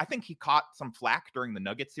some degree, I think he caught some flack during the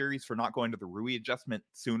Nuggets series for not going to the Rui adjustment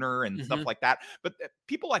sooner and stuff like that. But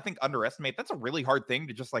people, I think, underestimate that's a really hard thing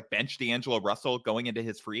to just like bench D'Angelo Russell going into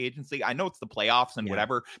his free agency. I know it's the playoffs and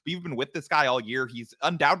whatever, but you've been with this guy all year. He's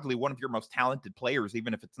undoubtedly one of your most talented players,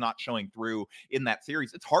 even if it's not showing through in that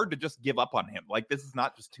series. It's hard to just give up on him. Like, this is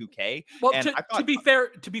not just 2K. Well, and to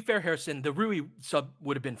be fair, Harrison, the Rui sub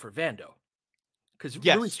would have been for Vando, because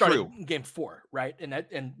Rui started in game 4, right?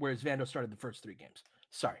 And whereas Vando started the first 3 games.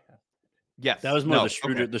 Sorry. Yes, that was more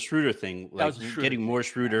the Schroeder thing, like getting more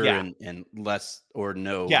Schroeder and less or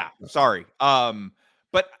no. Yeah, sorry.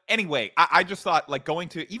 But anyway, I just thought like going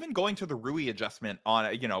to the Rui adjustment on,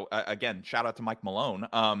 again, shout out to Mike Malone.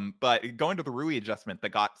 But going to the Rui adjustment that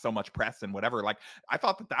got so much press and whatever, like I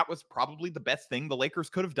thought that was probably the best thing the Lakers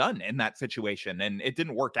could have done in that situation. And it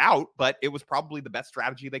didn't work out, but it was probably the best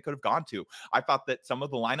strategy they could have gone to. I thought that some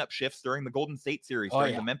of the lineup shifts during the Golden State series,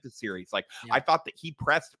 during the Memphis series, I thought that he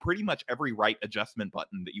pressed pretty much every right adjustment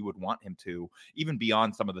button that you would want him to, even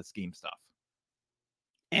beyond some of the scheme stuff.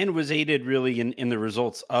 And was aided really in the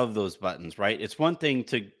results of those buttons, right? It's one thing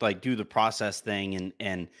to like do the process thing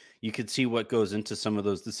and you could see what goes into some of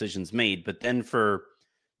those decisions made, but then for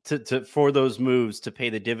those moves to pay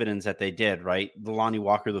the dividends that they did, right? The Lonnie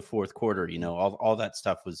Walker, the fourth quarter, all that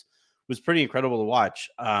stuff was pretty incredible to watch.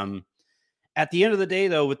 At the end of the day,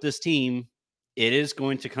 though, with this team, it is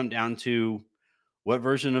going to come down to what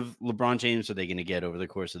version of LeBron James are they going to get over the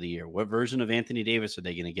course of the year? What version of Anthony Davis are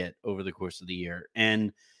they going to get over the course of the year?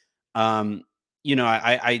 And,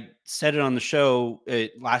 I said it on the show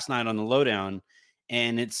last night on the lowdown,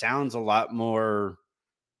 and it sounds a lot more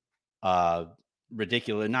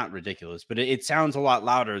ridiculous, not ridiculous, but it sounds a lot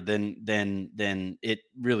louder than it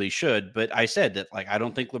really should. But I said that, like, I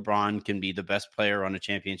don't think LeBron can be the best player on a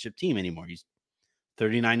championship team anymore. He's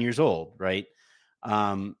 39 years old, right?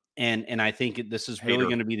 And I think this is really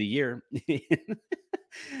going to be the year.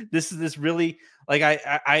 This really, like,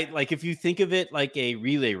 I like, if you think of it like a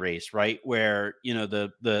relay race, right? Where,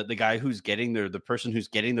 the guy who's getting the person who's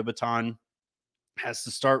getting the baton has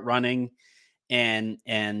to start running, and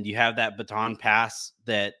you have that baton pass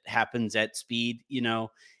that happens at speed,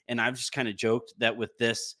 and I've just kind of joked that with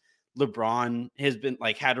this, LeBron has been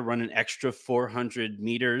had to run an extra 400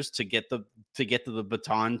 meters to get to the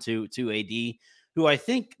baton to AD, who I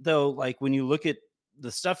think, though, like when you look at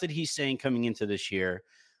the stuff that he's saying coming into this year,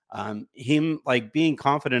 him like being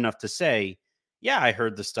confident enough to say, yeah, I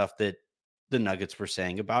heard the stuff that the Nuggets were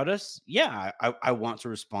saying about us. Yeah, I want to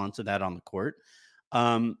respond to that on the court.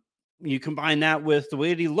 You combine that with the way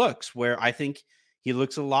that he looks, where I think he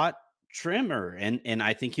looks a lot trimmer, and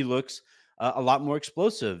I think he looks a lot more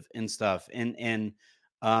explosive and stuff. And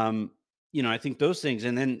I think those things,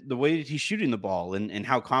 and then the way that he's shooting the ball and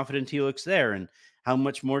how confident he looks there, and how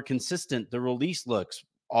much more consistent the release looks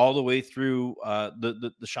all the way through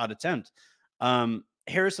the shot attempt.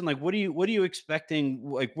 Harrison, like, what are you expecting?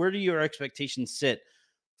 Like, where do your expectations sit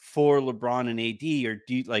for LeBron and AD? Or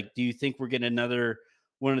do you think we're getting another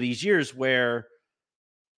one of these years where,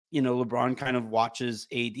 LeBron kind of watches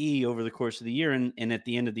AD over the course of the year, and at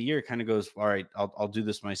the end of the year kind of goes, all right, I'll do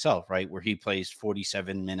this myself, right? Where he plays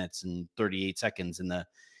 47 minutes and 38 seconds in the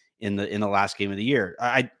last game of the year.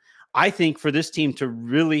 I think for this team to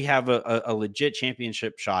really have a legit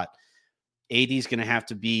championship shot, AD is going to have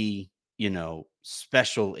to be,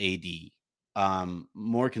 special AD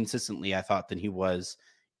more consistently, I thought, than he was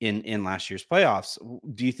in last year's playoffs.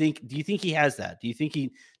 Do you think he has that? Do you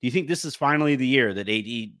think this is finally the year that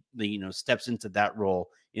AD, steps into that role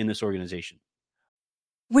in this organization?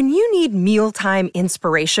 When you need mealtime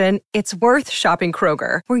inspiration, it's worth shopping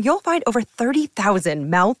Kroger, where you'll find over 30,000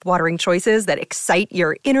 mouth-watering choices that excite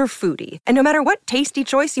your inner foodie. And no matter what tasty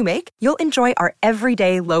choice you make, you'll enjoy our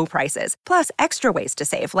everyday low prices, plus extra ways to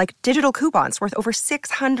save, like digital coupons worth over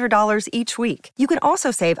 $600 each week. You can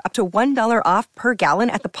also save up to $1 off per gallon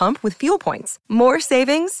at the pump with fuel points. More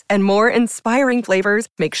savings and more inspiring flavors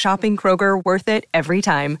make shopping Kroger worth it every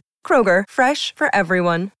time. Kroger, fresh for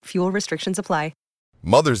everyone. Fuel restrictions apply.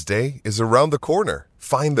 Mother's Day is around the corner.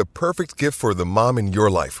 Find the perfect gift for the mom in your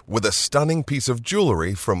life with a stunning piece of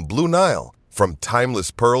jewelry from Blue Nile. From timeless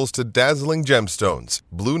pearls to dazzling gemstones,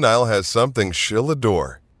 Blue Nile has something she'll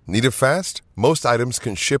adore. Need it fast? Most items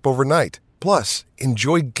can ship overnight. Plus,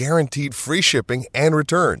 enjoy guaranteed free shipping and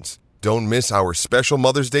returns. Don't miss our special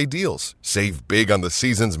Mother's Day deals. Save big on the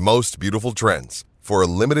season's most beautiful trends. For a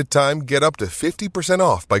limited time, get up to 50%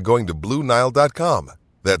 off by going to BlueNile.com.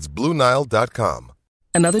 That's BlueNile.com.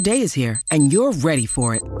 Another day is here, and you're ready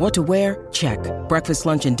for it. What to wear? Check. Breakfast,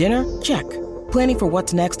 lunch, and dinner? Check. Planning for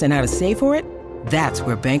what's next and how to save for it? That's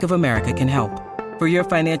where Bank of America can help. For your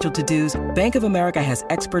financial to-dos, Bank of America has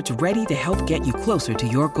experts ready to help get you closer to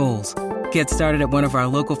your goals. Get started at one of our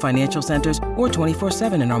local financial centers or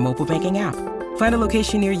 24/7 in our mobile banking app. Find a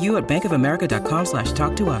location near you at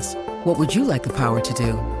bankofamerica.com/talktous. What would you like the power to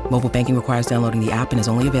do? Mobile banking requires downloading the app and is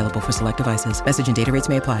only available for select devices. Message and data rates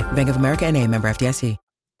may apply. Bank of America NA, member FDIC.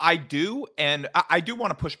 I do, and I do want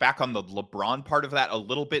to push back on the LeBron part of that a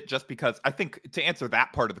little bit, just because I think to answer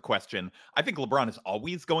that part of the question, I think LeBron is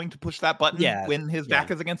always going to push that button when his back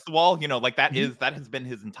is against the wall. Like that has been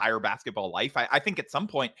his entire basketball life. I think at some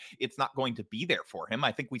point it's not going to be there for him.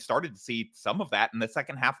 I think we started to see some of that in the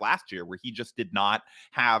second half last year, where he just did not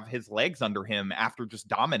have his legs under him after just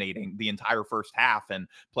dominating the entire first half and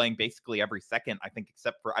playing basically every second. I think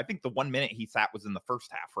except for the 1 minute he sat was in the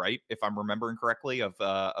first half, right? If I'm remembering correctly of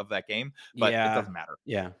that game, but it doesn't matter.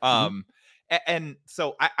 Yeah. And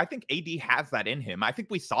so I think AD has that in him. I think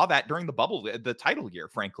we saw that during the bubble, the title year,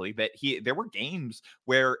 frankly, that there were games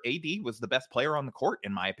where AD was the best player on the court,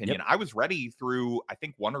 in my opinion. I was ready through, I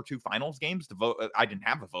think, 1 or 2 finals games to vote. I didn't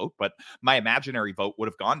have a vote, but my imaginary vote would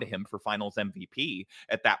have gone to him for finals MVP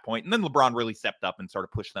at that point. And then LeBron really stepped up and sort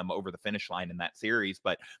of pushed them over the finish line in that series.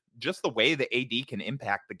 But just the way that AD can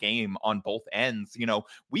impact the game on both ends,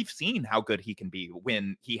 we've seen how good he can be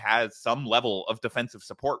when he has some level of defensive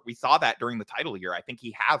support. We saw that during the title year. I think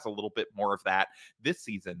he has a little bit more of that this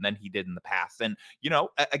season than he did in the past. And,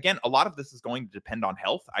 again, a lot of this is going to depend on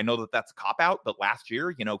health. I know that that's a cop-out, but last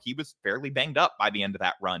year, he was fairly banged up by the end of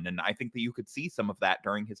that run. And I think that you could see some of that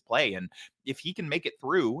during his play. And if he can make it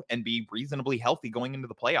through and be reasonably healthy going into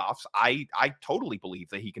the playoffs, I totally believe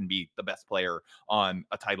that he can be the best player on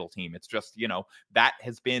a title team. It's just, that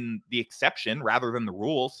has been the exception rather than the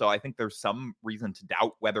rule. So I think there's some reason to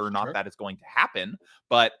doubt whether or not that is going to happen.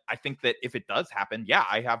 But I think that if it does happen,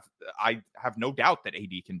 I have no doubt that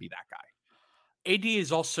AD can be that guy. AD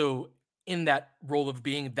is also in that role of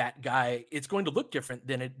being that guy. It's going to look different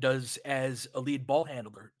than it does as a lead ball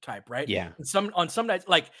handler type, right? Yeah. On some nights,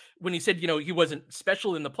 like when he said, he wasn't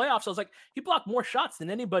special in the playoffs, I was like, he blocked more shots than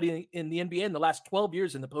anybody in the NBA in the last 12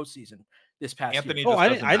 years in the postseason this past Anthony year. Oh, I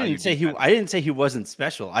didn't say he wasn't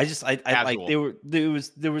special. I like there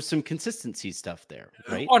was some consistency stuff there,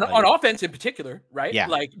 right? On offense in particular, right? Yeah.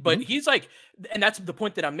 But he's like, and that's the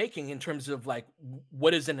point that I'm making in terms of like,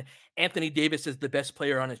 what does an Anthony Davis as the best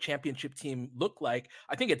player on a championship team look like?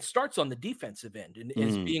 I think it starts on the defensive end and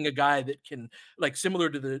is being a guy that can, like, similar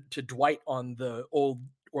to Dwight on the old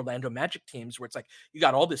Orlando Magic teams, where it's like you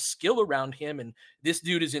got all this skill around him and this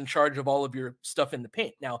dude is in charge of all of your stuff in the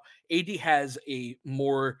paint. Now, AD has a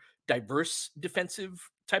more diverse defensive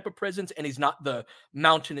type of presence, and he's not the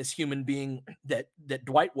mountainous human being that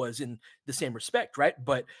Dwight was in the same respect, right?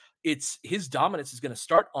 But it's his dominance is going to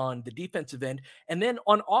start on the defensive end, and then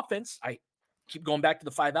on offense, I keep going back to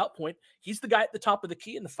the 5-out point. He's the guy at the top of the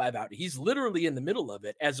key in the 5-out. He's literally in the middle of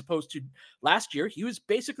it, as opposed to last year. He was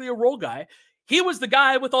basically a role guy. He was the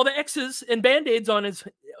guy with all the X's and Band-Aids on his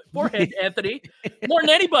forehead, Anthony, more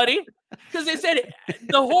than anybody, because they said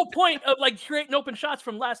the whole point of like creating open shots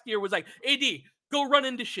from last year was like, AD, go run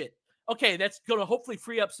into shit. Okay, that's going to hopefully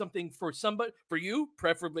free up something for somebody, for you,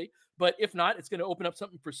 preferably. But if not, it's going to open up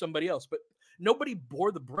something for somebody else. But nobody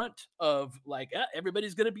bore the brunt of like,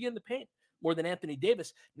 everybody's going to be in the paint more than Anthony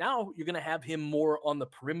Davis. Now you're going to have him more on the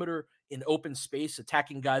perimeter in open space,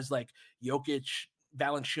 attacking guys like Jokic,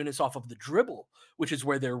 Valanciunas off of the dribble, which is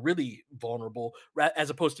where they're really vulnerable, as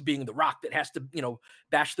opposed to being the rock that has to,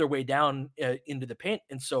 bash their way down into the paint.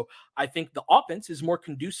 And so I think the offense is more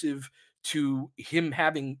conducive to him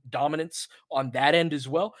having dominance on that end as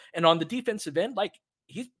well. And on the defensive end, like,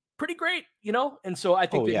 he's pretty great, And so I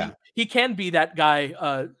think he can be that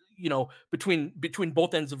guy, between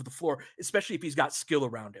both ends of the floor, especially if he's got skill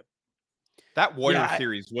around him. That Warriors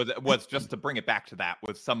series was just to bring it back to that,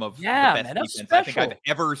 was some of the best defense I think I've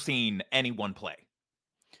ever seen anyone play.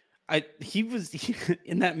 He was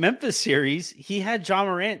in that Memphis series. He had John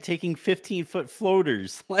Morant taking 15-foot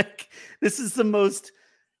floaters. Like, this is the most,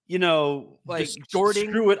 like,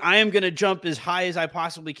 screw it, I am going to jump as high as I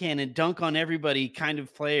possibly can and dunk on everybody kind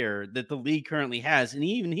of player that the league currently has. And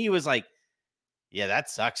even he was like, yeah, that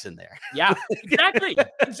sucks in there. Yeah, exactly.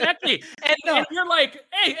 And you're like,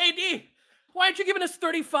 hey, AD, why aren't you giving us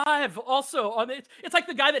 35 also on it? It's like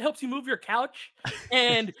the guy that helps you move your couch,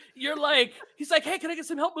 and you're like, he's like, hey, can I get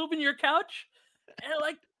some help moving your couch? And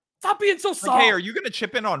like, stop being so soft. Like, hey, are you going to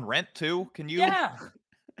chip in on rent too? Can you? Yeah.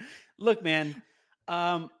 Look, man,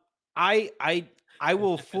 I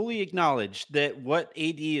will fully acknowledge that what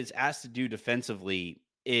AD is asked to do defensively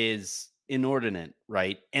is inordinate,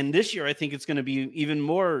 right? And this year, I think it's going to be even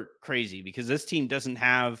more crazy because this team doesn't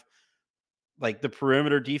have like the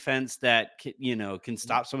perimeter defense that can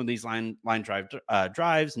stop some of these line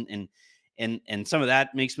drives, and some of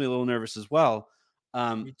that makes me a little nervous as well.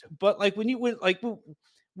 But like when you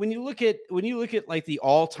look at like the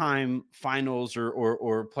all-time finals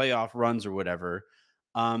or playoff runs or whatever,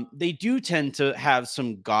 they do tend to have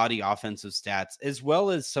some gaudy offensive stats, as well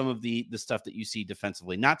as some of the stuff that you see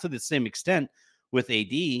defensively, not to the same extent with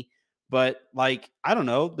AD, but like, I don't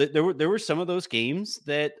know, there were some of those games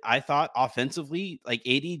that I thought offensively, like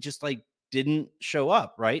AD just like didn't show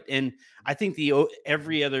up. Right. And I think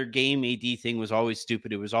every other game AD thing was always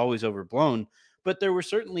stupid. It was always overblown, but there were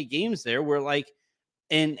certainly games there where like,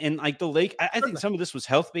 and like the Lake, I think some of this was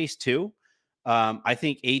health based too. I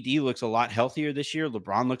think AD looks a lot healthier this year.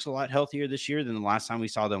 LeBron looks a lot healthier this year than the last time we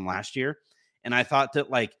saw them last year. And I thought that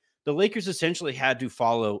like the Lakers essentially had to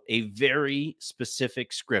follow a very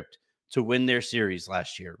specific script to win their series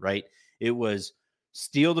last year, right? It was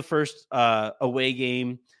steal the first away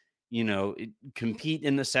game, compete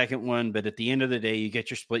in the second one. But at the end of the day, you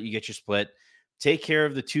get your split, take care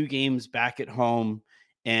of the 2 games back at home,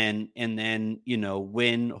 and then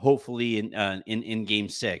win hopefully in game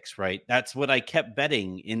 6, right? That's what I kept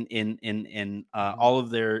betting in all of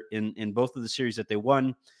their in both of the series that they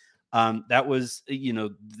won. That was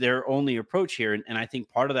their only approach here, and I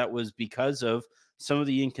think part of that was because of some of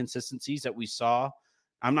the inconsistencies that we saw.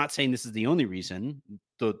 I'm not saying this is the only reason.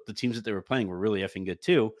 The teams that they were playing were really effing good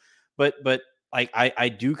too, but like I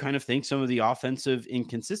do kind of think some of the offensive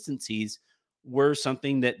inconsistencies were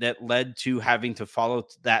something that led to having to follow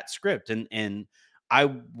that script. And I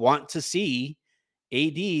want to see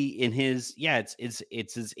AD in his,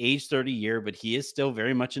 it's his age 30 year, but he is still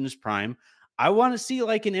very much in his prime. I want to see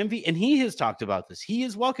like an MVP, and he has talked about this. He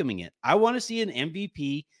is welcoming it. I want to see an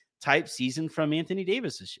MVP type season from Anthony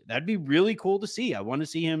Davis this year. That'd be really cool to see. I want to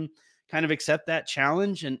see him kind of accept that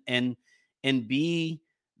challenge and be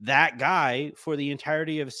that guy for the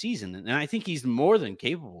entirety of a season. And I think he's more than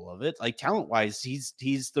capable of it. Like talent wise,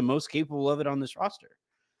 he's the most capable of it on this roster.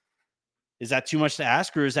 Is that too much to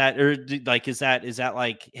ask, or is that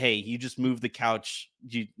like, hey, you just move the couch?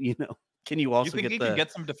 Can you also you think he can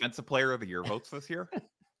get some defensive player of the year votes this year?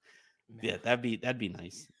 Yeah, that'd be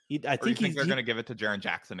nice. I think they're going to give it to Jaren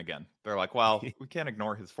Jackson again. They're like, well, we can't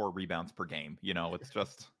ignore his 4 rebounds per game. It's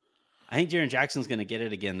just. I think Jaren Jackson's going to get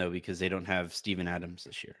it again, though, because they don't have Steven Adams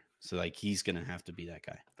this year. So, like, he's going to have to be that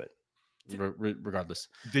guy. But regardless.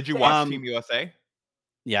 Did you watch Team USA?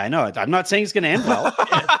 Yeah, I know. I'm not saying it's going to end well.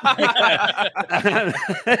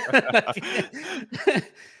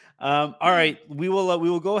 All right. We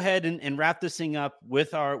will go ahead and wrap this thing up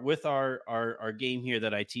with our game here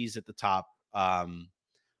that I teased at the top.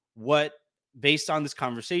 What, based on this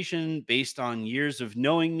conversation, based on years of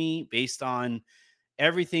knowing me, based on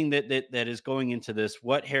everything that is going into this,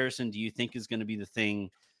 what, Harrison, do you think is going to be the thing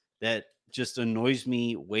that just annoys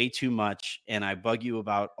me way too much and I bug you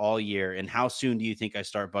about all year? And how soon do you think I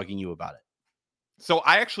start bugging you about it? So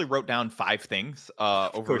I actually wrote down 5 things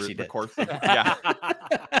over the course of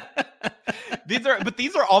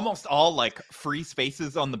These are almost all like free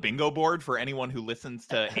spaces on the bingo board for anyone who listens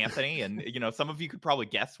to Anthony. And, some of you could probably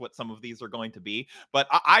guess what some of these are going to be. But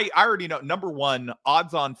I already know, number 1,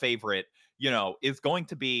 odds on favorite, is going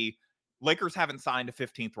to be Lakers haven't signed a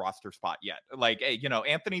 15th roster spot yet. Like, hey,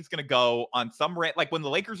 Anthony's going to go on some rant. Like when the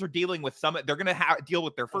Lakers are dealing with they're going to deal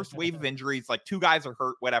with their first wave of injuries. Like 2 guys are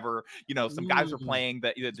hurt, whatever. Some guys are playing,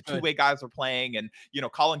 the 2-way guys are playing, and,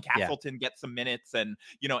 Colin Castleton gets some minutes, and,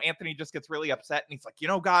 Anthony just gets really upset, and he's like,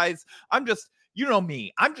 guys, I'm just,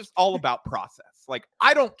 me, I'm just all about process. Like,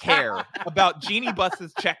 I don't care about Jeannie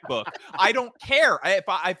Buss's checkbook. I don't care if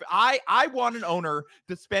I want an owner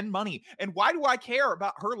to spend money. And why do I care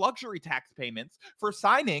about her luxury tax payments for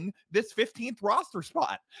signing this 15th roster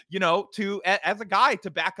spot, as a guy to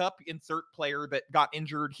back up insert player that got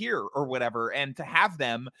injured here or whatever, and to have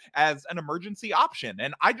them as an emergency option.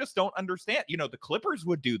 And I just don't understand. The Clippers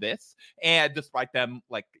would do this, and despite them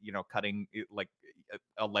cutting like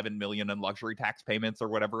 11 million in luxury tax payments or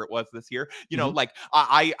whatever it was this year, like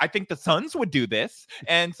I think the Suns would do this.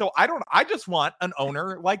 And so I just want an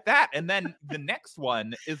owner like that. And then the next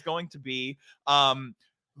one is going to be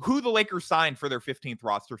who the Lakers signed for their 15th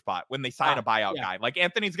roster spot when they sign a buyout guy. Like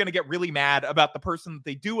Anthony's going to get really mad about the person that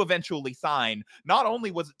they do eventually sign. Not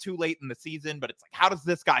only was it too late in the season, but it's like, how does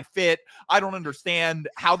this guy fit? I don't understand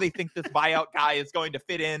how they think this buyout guy is going to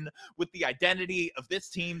fit in with the identity of this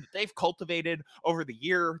team that they've cultivated over the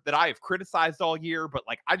year that I have criticized all year. But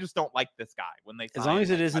like, I just don't like this guy when they sign. As long as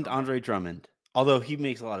it isn't Andre Drummond. Although he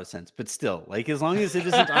makes a lot of sense, but still, like as long as it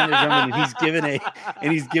isn't Andre Drummond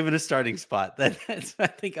and he's given a starting spot, I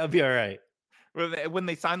think I'll be all right. When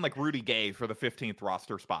they sign like Rudy Gay for the 15th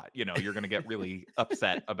roster spot, you're going to get really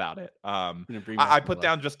upset about it. I put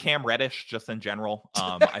down just Cam Reddish, just in general.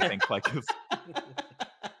 I think like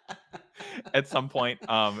at some point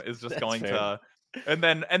is just going to And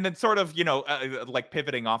then sort of, like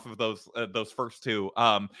pivoting off of those first two,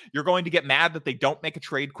 you're going to get mad that they don't make a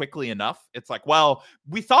trade quickly enough. It's like, well,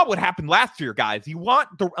 we saw what happened last year, guys. You want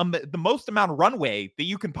the most amount of runway that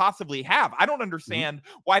you can possibly have. I don't understand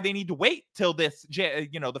why they need to wait till this,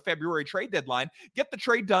 the February trade deadline. Get the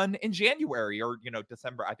trade done in January or,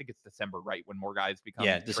 December. I think it's December, right? When more guys become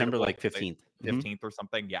December tradable, like 15th. 15th or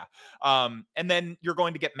something. Yeah. And then you're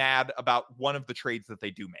going to get mad about one of the trades that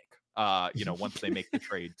they do make. Once they make the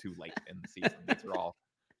trade too late in the season. These are all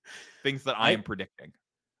things that I am predicting.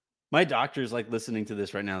 My doctor's like listening to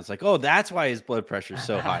this right now. It's like, oh, that's why his blood pressure is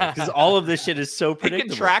so high, because all of this shit is so predictable.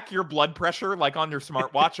 They can track your blood pressure like on your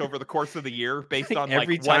smartwatch over the course of the year based on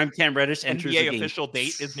every like time what Cam Reddish enters NBA the game. official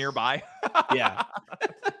date is nearby. Yeah.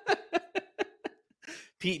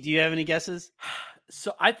 Pete, do you have any guesses?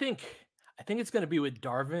 So I think it's going to be with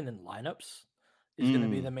Darvin and lineups is going to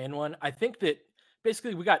be the main one. I think that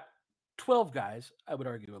basically we got 12 guys, I would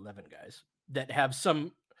argue 11 guys, that have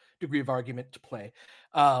some degree of argument to play,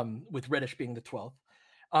 with Reddish being the 12th,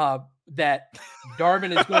 that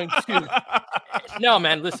Darvin is going to... No,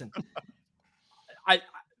 man, listen.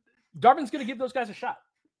 Darvin's going to give those guys a shot,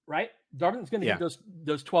 right? Darvin's going to give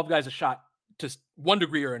those 12 guys a shot to one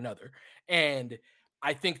degree or another. And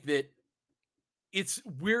I think that I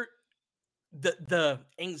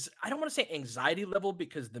don't want to say anxiety level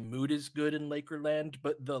because the mood is good in Lakerland,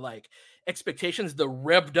 but the like expectations, the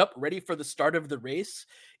revved up, ready for the start of the race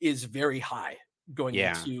is very high going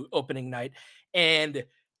into opening night. And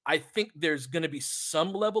I think there's going to be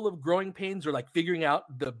some level of growing pains or like figuring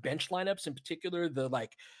out the bench lineups in particular, the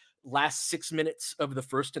like last 6 minutes of the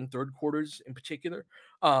first and third quarters in particular.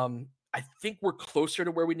 I think we're closer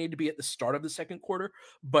to where we need to be at the start of the second quarter,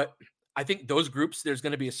 but I think those groups, there's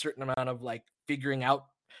going to be a certain amount of like figuring out,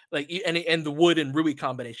 like, and the Wood and Rui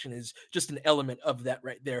combination is just an element of that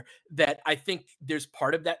right there. That I think there's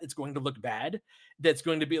part of that that's going to look bad. That's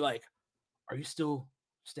going to be like, are you still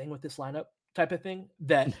staying with this lineup? Type of thing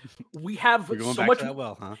that we have We're going so back much to that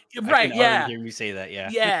well, huh? Right? Yeah. Hear me say that. Yeah.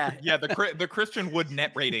 Yeah. The Christian Wood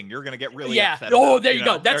net rating. You're going to get really upset. Oh, about, there you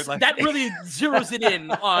go. That really zeroes it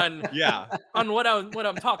in on on what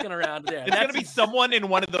I'm talking around there. It's going to be someone in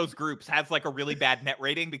one of those groups has like a really bad net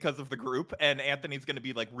rating because of the group, and Anthony's going to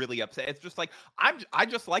be like really upset. It's just like I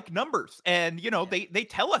just like numbers, and they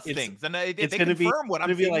tell us things, and they confirm what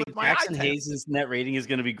I'm seeing with my eyes. Jackson Hayes' net rating is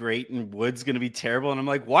going to be great, and Wood's going to be terrible, and I'm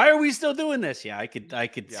like, why are we still doing this? Yeah, I could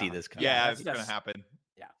see this coming. Yeah, it's going to happen.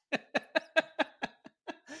 Yeah.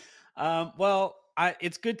 Well,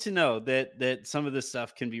 it's good to know that some of this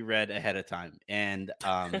stuff can be read ahead of time. And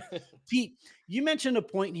Pete, you mentioned a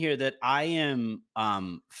point here that I am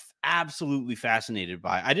absolutely fascinated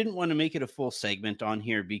by. I didn't want to make it a full segment on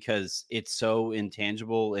here because it's so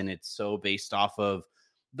intangible and it's so based off of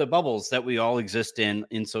the bubbles that we all exist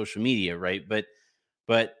in social media, right?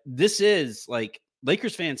 But this is like,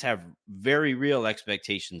 Lakers fans have very real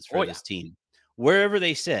expectations for this team, wherever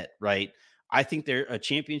they sit, right? I think they're a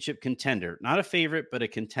championship contender, not a favorite, but a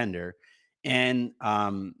contender. And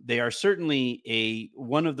they are certainly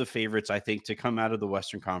one of the favorites, I think, to come out of the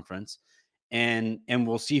Western Conference. And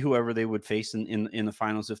we'll see whoever they would face in the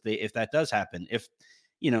finals if that does happen. If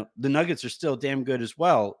the Nuggets are still damn good as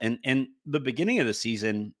well. And the beginning of the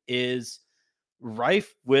season is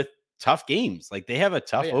rife with tough games. Like they have a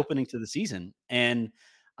tough opening to the season. And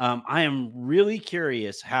I am really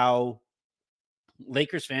curious how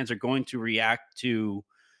Lakers fans are going to react to,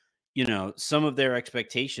 some of their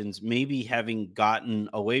expectations, maybe having gotten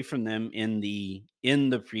away from them in the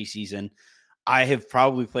preseason. I have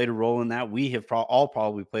probably played a role in that. We have all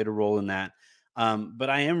probably played a role in that. But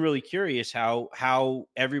I am really curious how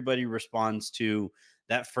everybody responds to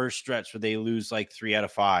that first stretch where they lose like 3 out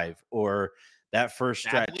of 5, or that first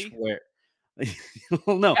stretch where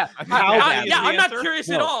well, no, I'm not curious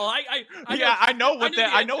at all. I know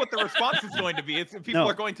what the response is going to be. It's people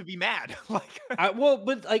are going to be mad.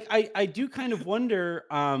 I do kind of wonder,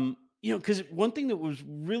 because one thing that was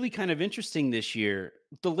really kind of interesting this year,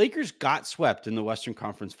 the Lakers got swept in the Western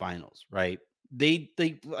Conference Finals, right? They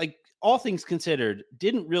like, all things considered,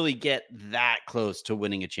 didn't really get that close to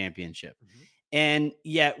winning a championship. Mm-hmm. And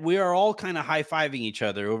yet we are all kind of high-fiving each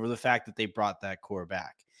other over the fact that they brought that core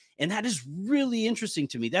back. And that is really interesting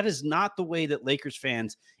to me. That is not the way that Lakers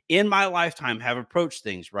fans in my lifetime have approached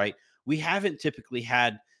things, right? We haven't typically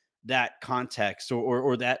had that context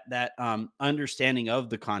or that understanding of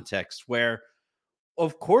the context where,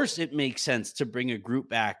 of course, it makes sense to bring a group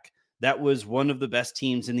back that was one of the best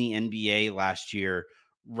teams in the NBA last year,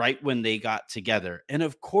 right when they got together. And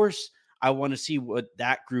of course, I want to see what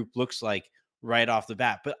that group looks like right off the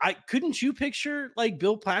bat. But couldn't you picture like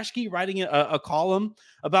Bill Plaschke writing a column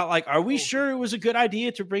about like, are we sure it was a good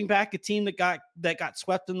idea to bring back a team that got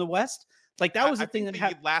swept in the West? Like that was the thing that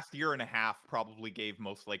happened. Last year and a half probably gave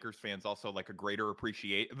most Lakers fans also like a greater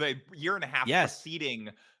appreciation. The year and a half preceding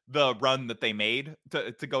the run that they made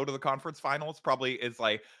to go to the conference finals probably is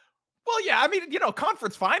like, well, yeah, I mean,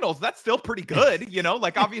 conference finals, that's still pretty good,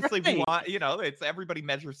 like obviously we want, it's everybody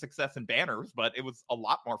measures success in banners, but it was a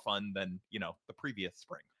lot more fun than, the previous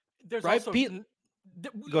spring. There's also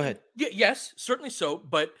go ahead. Yes, certainly so.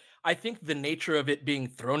 But I think the nature of it being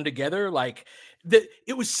thrown together, like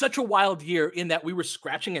it was such a wild year in that we were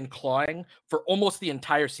scratching and clawing for almost the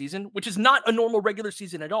entire season, which is not a normal regular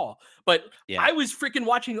season at all. But I was freaking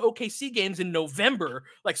watching OKC games in November,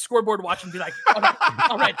 like scoreboard watching, be like,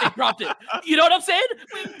 all right, they dropped it. You know what I'm saying?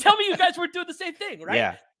 Tell me you guys were doing the same thing, right?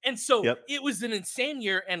 Yeah. And so it was an insane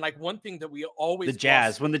year. And like one thing that we always the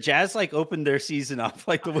Jazz, when the Jazz like opened their season up,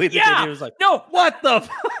 like the way that they did, it was like, no, what the?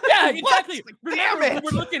 Yeah, exactly. Remember,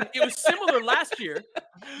 we're looking. It was similar last year.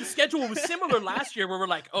 The schedule was similar last year, where we're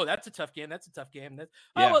like, oh, that's a tough game. That's a tough game.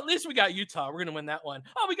 Well, at least we got Utah. We're gonna win that one.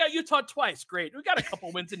 Oh, we got Utah twice. Great. We got a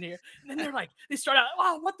couple wins in here. And then they're like, they start out,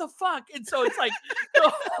 oh, what the fuck? And so it's like,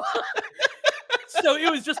 so it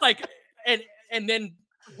was just like, and then.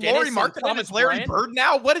 Lauri Markkanen is Larry Bird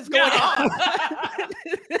now? What is going on?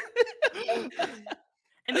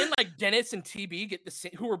 And then like Dennis and TB get the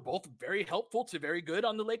same, who were both very helpful to very good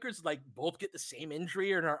on the Lakers, like both get the same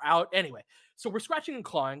injury and are out. Anyway, so we're scratching and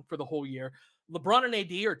clawing for the whole year. LeBron and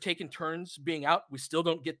AD are taking turns being out. We still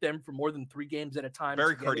don't get them for more than 3 games at a time.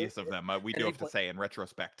 Very courteous of them. We do have to say in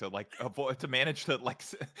retrospect to like avoid, to manage to like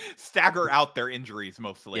stagger out their injuries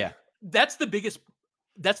mostly. Yeah. That's the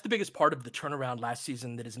biggest part of the turnaround last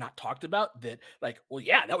season that is not talked about. That like, well,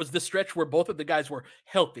 yeah, that was the stretch where both of the guys were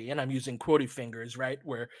healthy, and I'm using quotey fingers, right?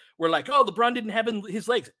 Where we're like, oh, LeBron didn't have his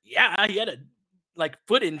legs. Yeah, he had a like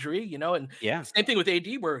foot injury, and same thing with AD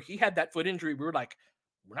where he had that foot injury. We were like,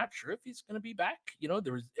 we're not sure if he's going to be back.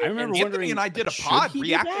 There was. I remember Anthony and I did a pod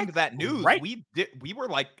reacting to that news. Right. We were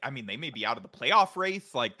like, I mean, they may be out of the playoff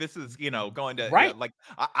race. Like this is, going to like.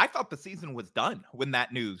 I thought the season was done when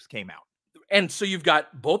that news came out. And so you've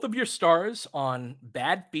got both of your stars on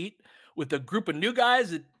bad feet with a group of new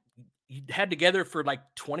guys that you had together for like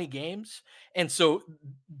 20 games. And so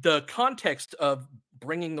the context of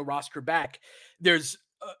bringing the roster back, there's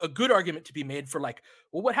a good argument to be made for like,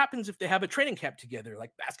 well, what happens if they have a training camp together?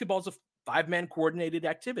 Like basketball's a 5-man coordinated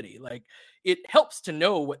activity. Like it helps to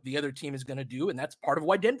know what the other team is going to do. And that's part of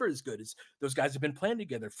why Denver is good, is those guys have been playing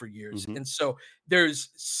together for years. Mm-hmm. And so there's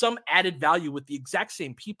some added value with the exact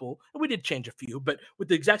same people. And we did change a few, but with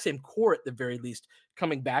the exact same core at the very least,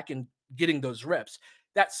 coming back and getting those reps.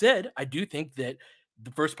 That said, I do think that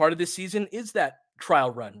the first part of this season is that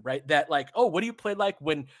trial run, right? That like, oh, what do you play like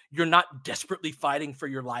when you're not desperately fighting for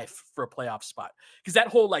your life for a playoff spot? Because that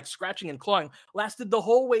whole like scratching and clawing lasted the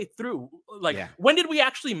whole way through. Like, when did we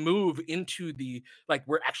actually move into the, like,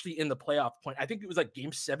 we're actually in the playoff point? I think it was like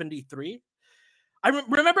game 73. I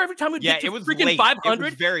remember every time we'd get to freaking late. 500. It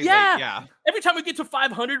was very late, yeah. Every time we get to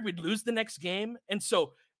 500, we'd lose the next game. And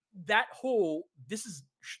so that whole, this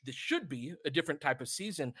should be a different type of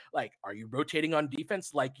season. Like, are you rotating on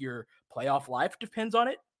defense like your playoff life depends on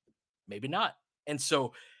it? Maybe not. And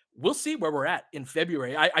so we'll see where we're at in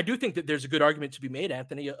February. I do think that there's a good argument to be made,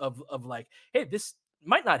 Anthony, of like, hey, this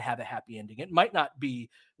might not have a happy ending. It might not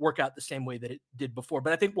work out the same way that it did before,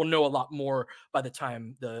 but I think we'll know a lot more by the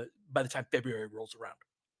time February rolls around.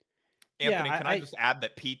 Anthony, can I just add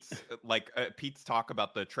that Pete's talk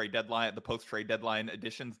about the trade deadline, the post trade deadline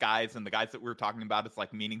additions guys, and the guys that we were talking about as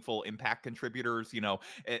like meaningful impact contributors,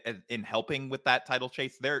 in helping with that title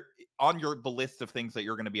chase. They're on the list of things that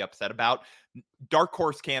you're going to be upset about. Dark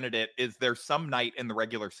horse candidate is there some night in the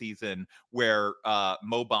regular season where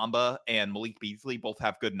Mo Bamba and Malik Beasley both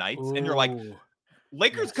have good nights, and you're like,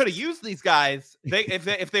 Lakers could have used these guys.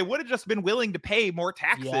 If they would have just been willing to pay more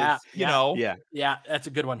taxes, Yeah, that's a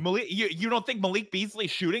good one. You don't think Malik Beasley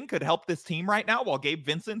shooting could help this team right now while Gabe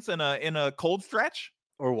Vincent's in a cold stretch?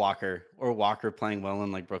 Or Walker playing well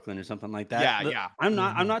in like Brooklyn or something like that. Yeah. I'm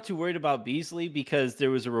not too worried about Beasley because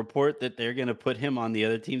there was a report that they're going to put him on the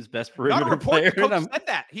other team's best perimeter player. The coach said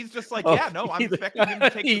that. He's just like, I'm expecting him to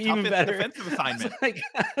take the toughest defensive assignment.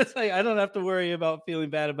 It's like I don't have to worry about feeling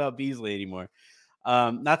bad about Beasley anymore.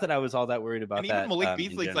 Not that I was all that worried about that. And even Malik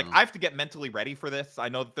Beasley, it's like, I have to get mentally ready for this. I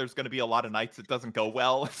know that there's going to be a lot of nights it doesn't go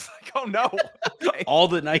well. It's like, oh no. Okay. All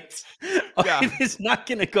the nights. It's not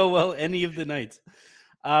going to go well any of the nights.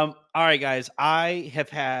 All right, guys. I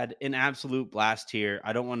have had an absolute blast here.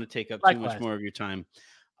 I don't want to take up too much more of your time.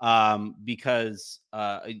 because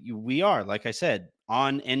we are, like I said,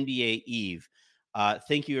 on NBA Eve.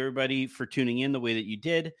 Thank you, everybody, for tuning in the way that you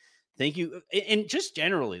did. Thank you. And just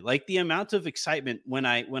generally, like the amount of excitement when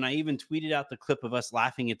I even tweeted out the clip of us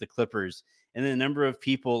laughing at the Clippers, and the number of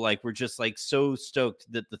people like were just like so stoked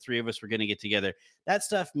that the three of us were going to get together. That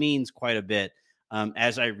stuff means quite a bit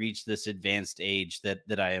as I reach this advanced age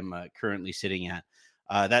that I am currently sitting at.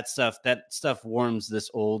 That stuff warms this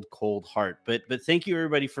old cold heart. But thank you,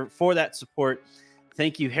 everybody, for that support.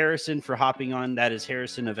 Thank you, Harrison, for hopping on. That is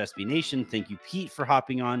Harrison of SB Nation. Thank you, Pete, for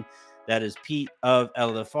hopping on. That is Pete of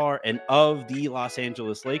LFR and of the Los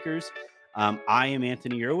Angeles Lakers. I am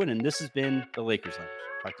Anthony Irwin, and this has been the Lakers Lounge.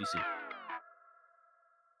 Talk to you soon.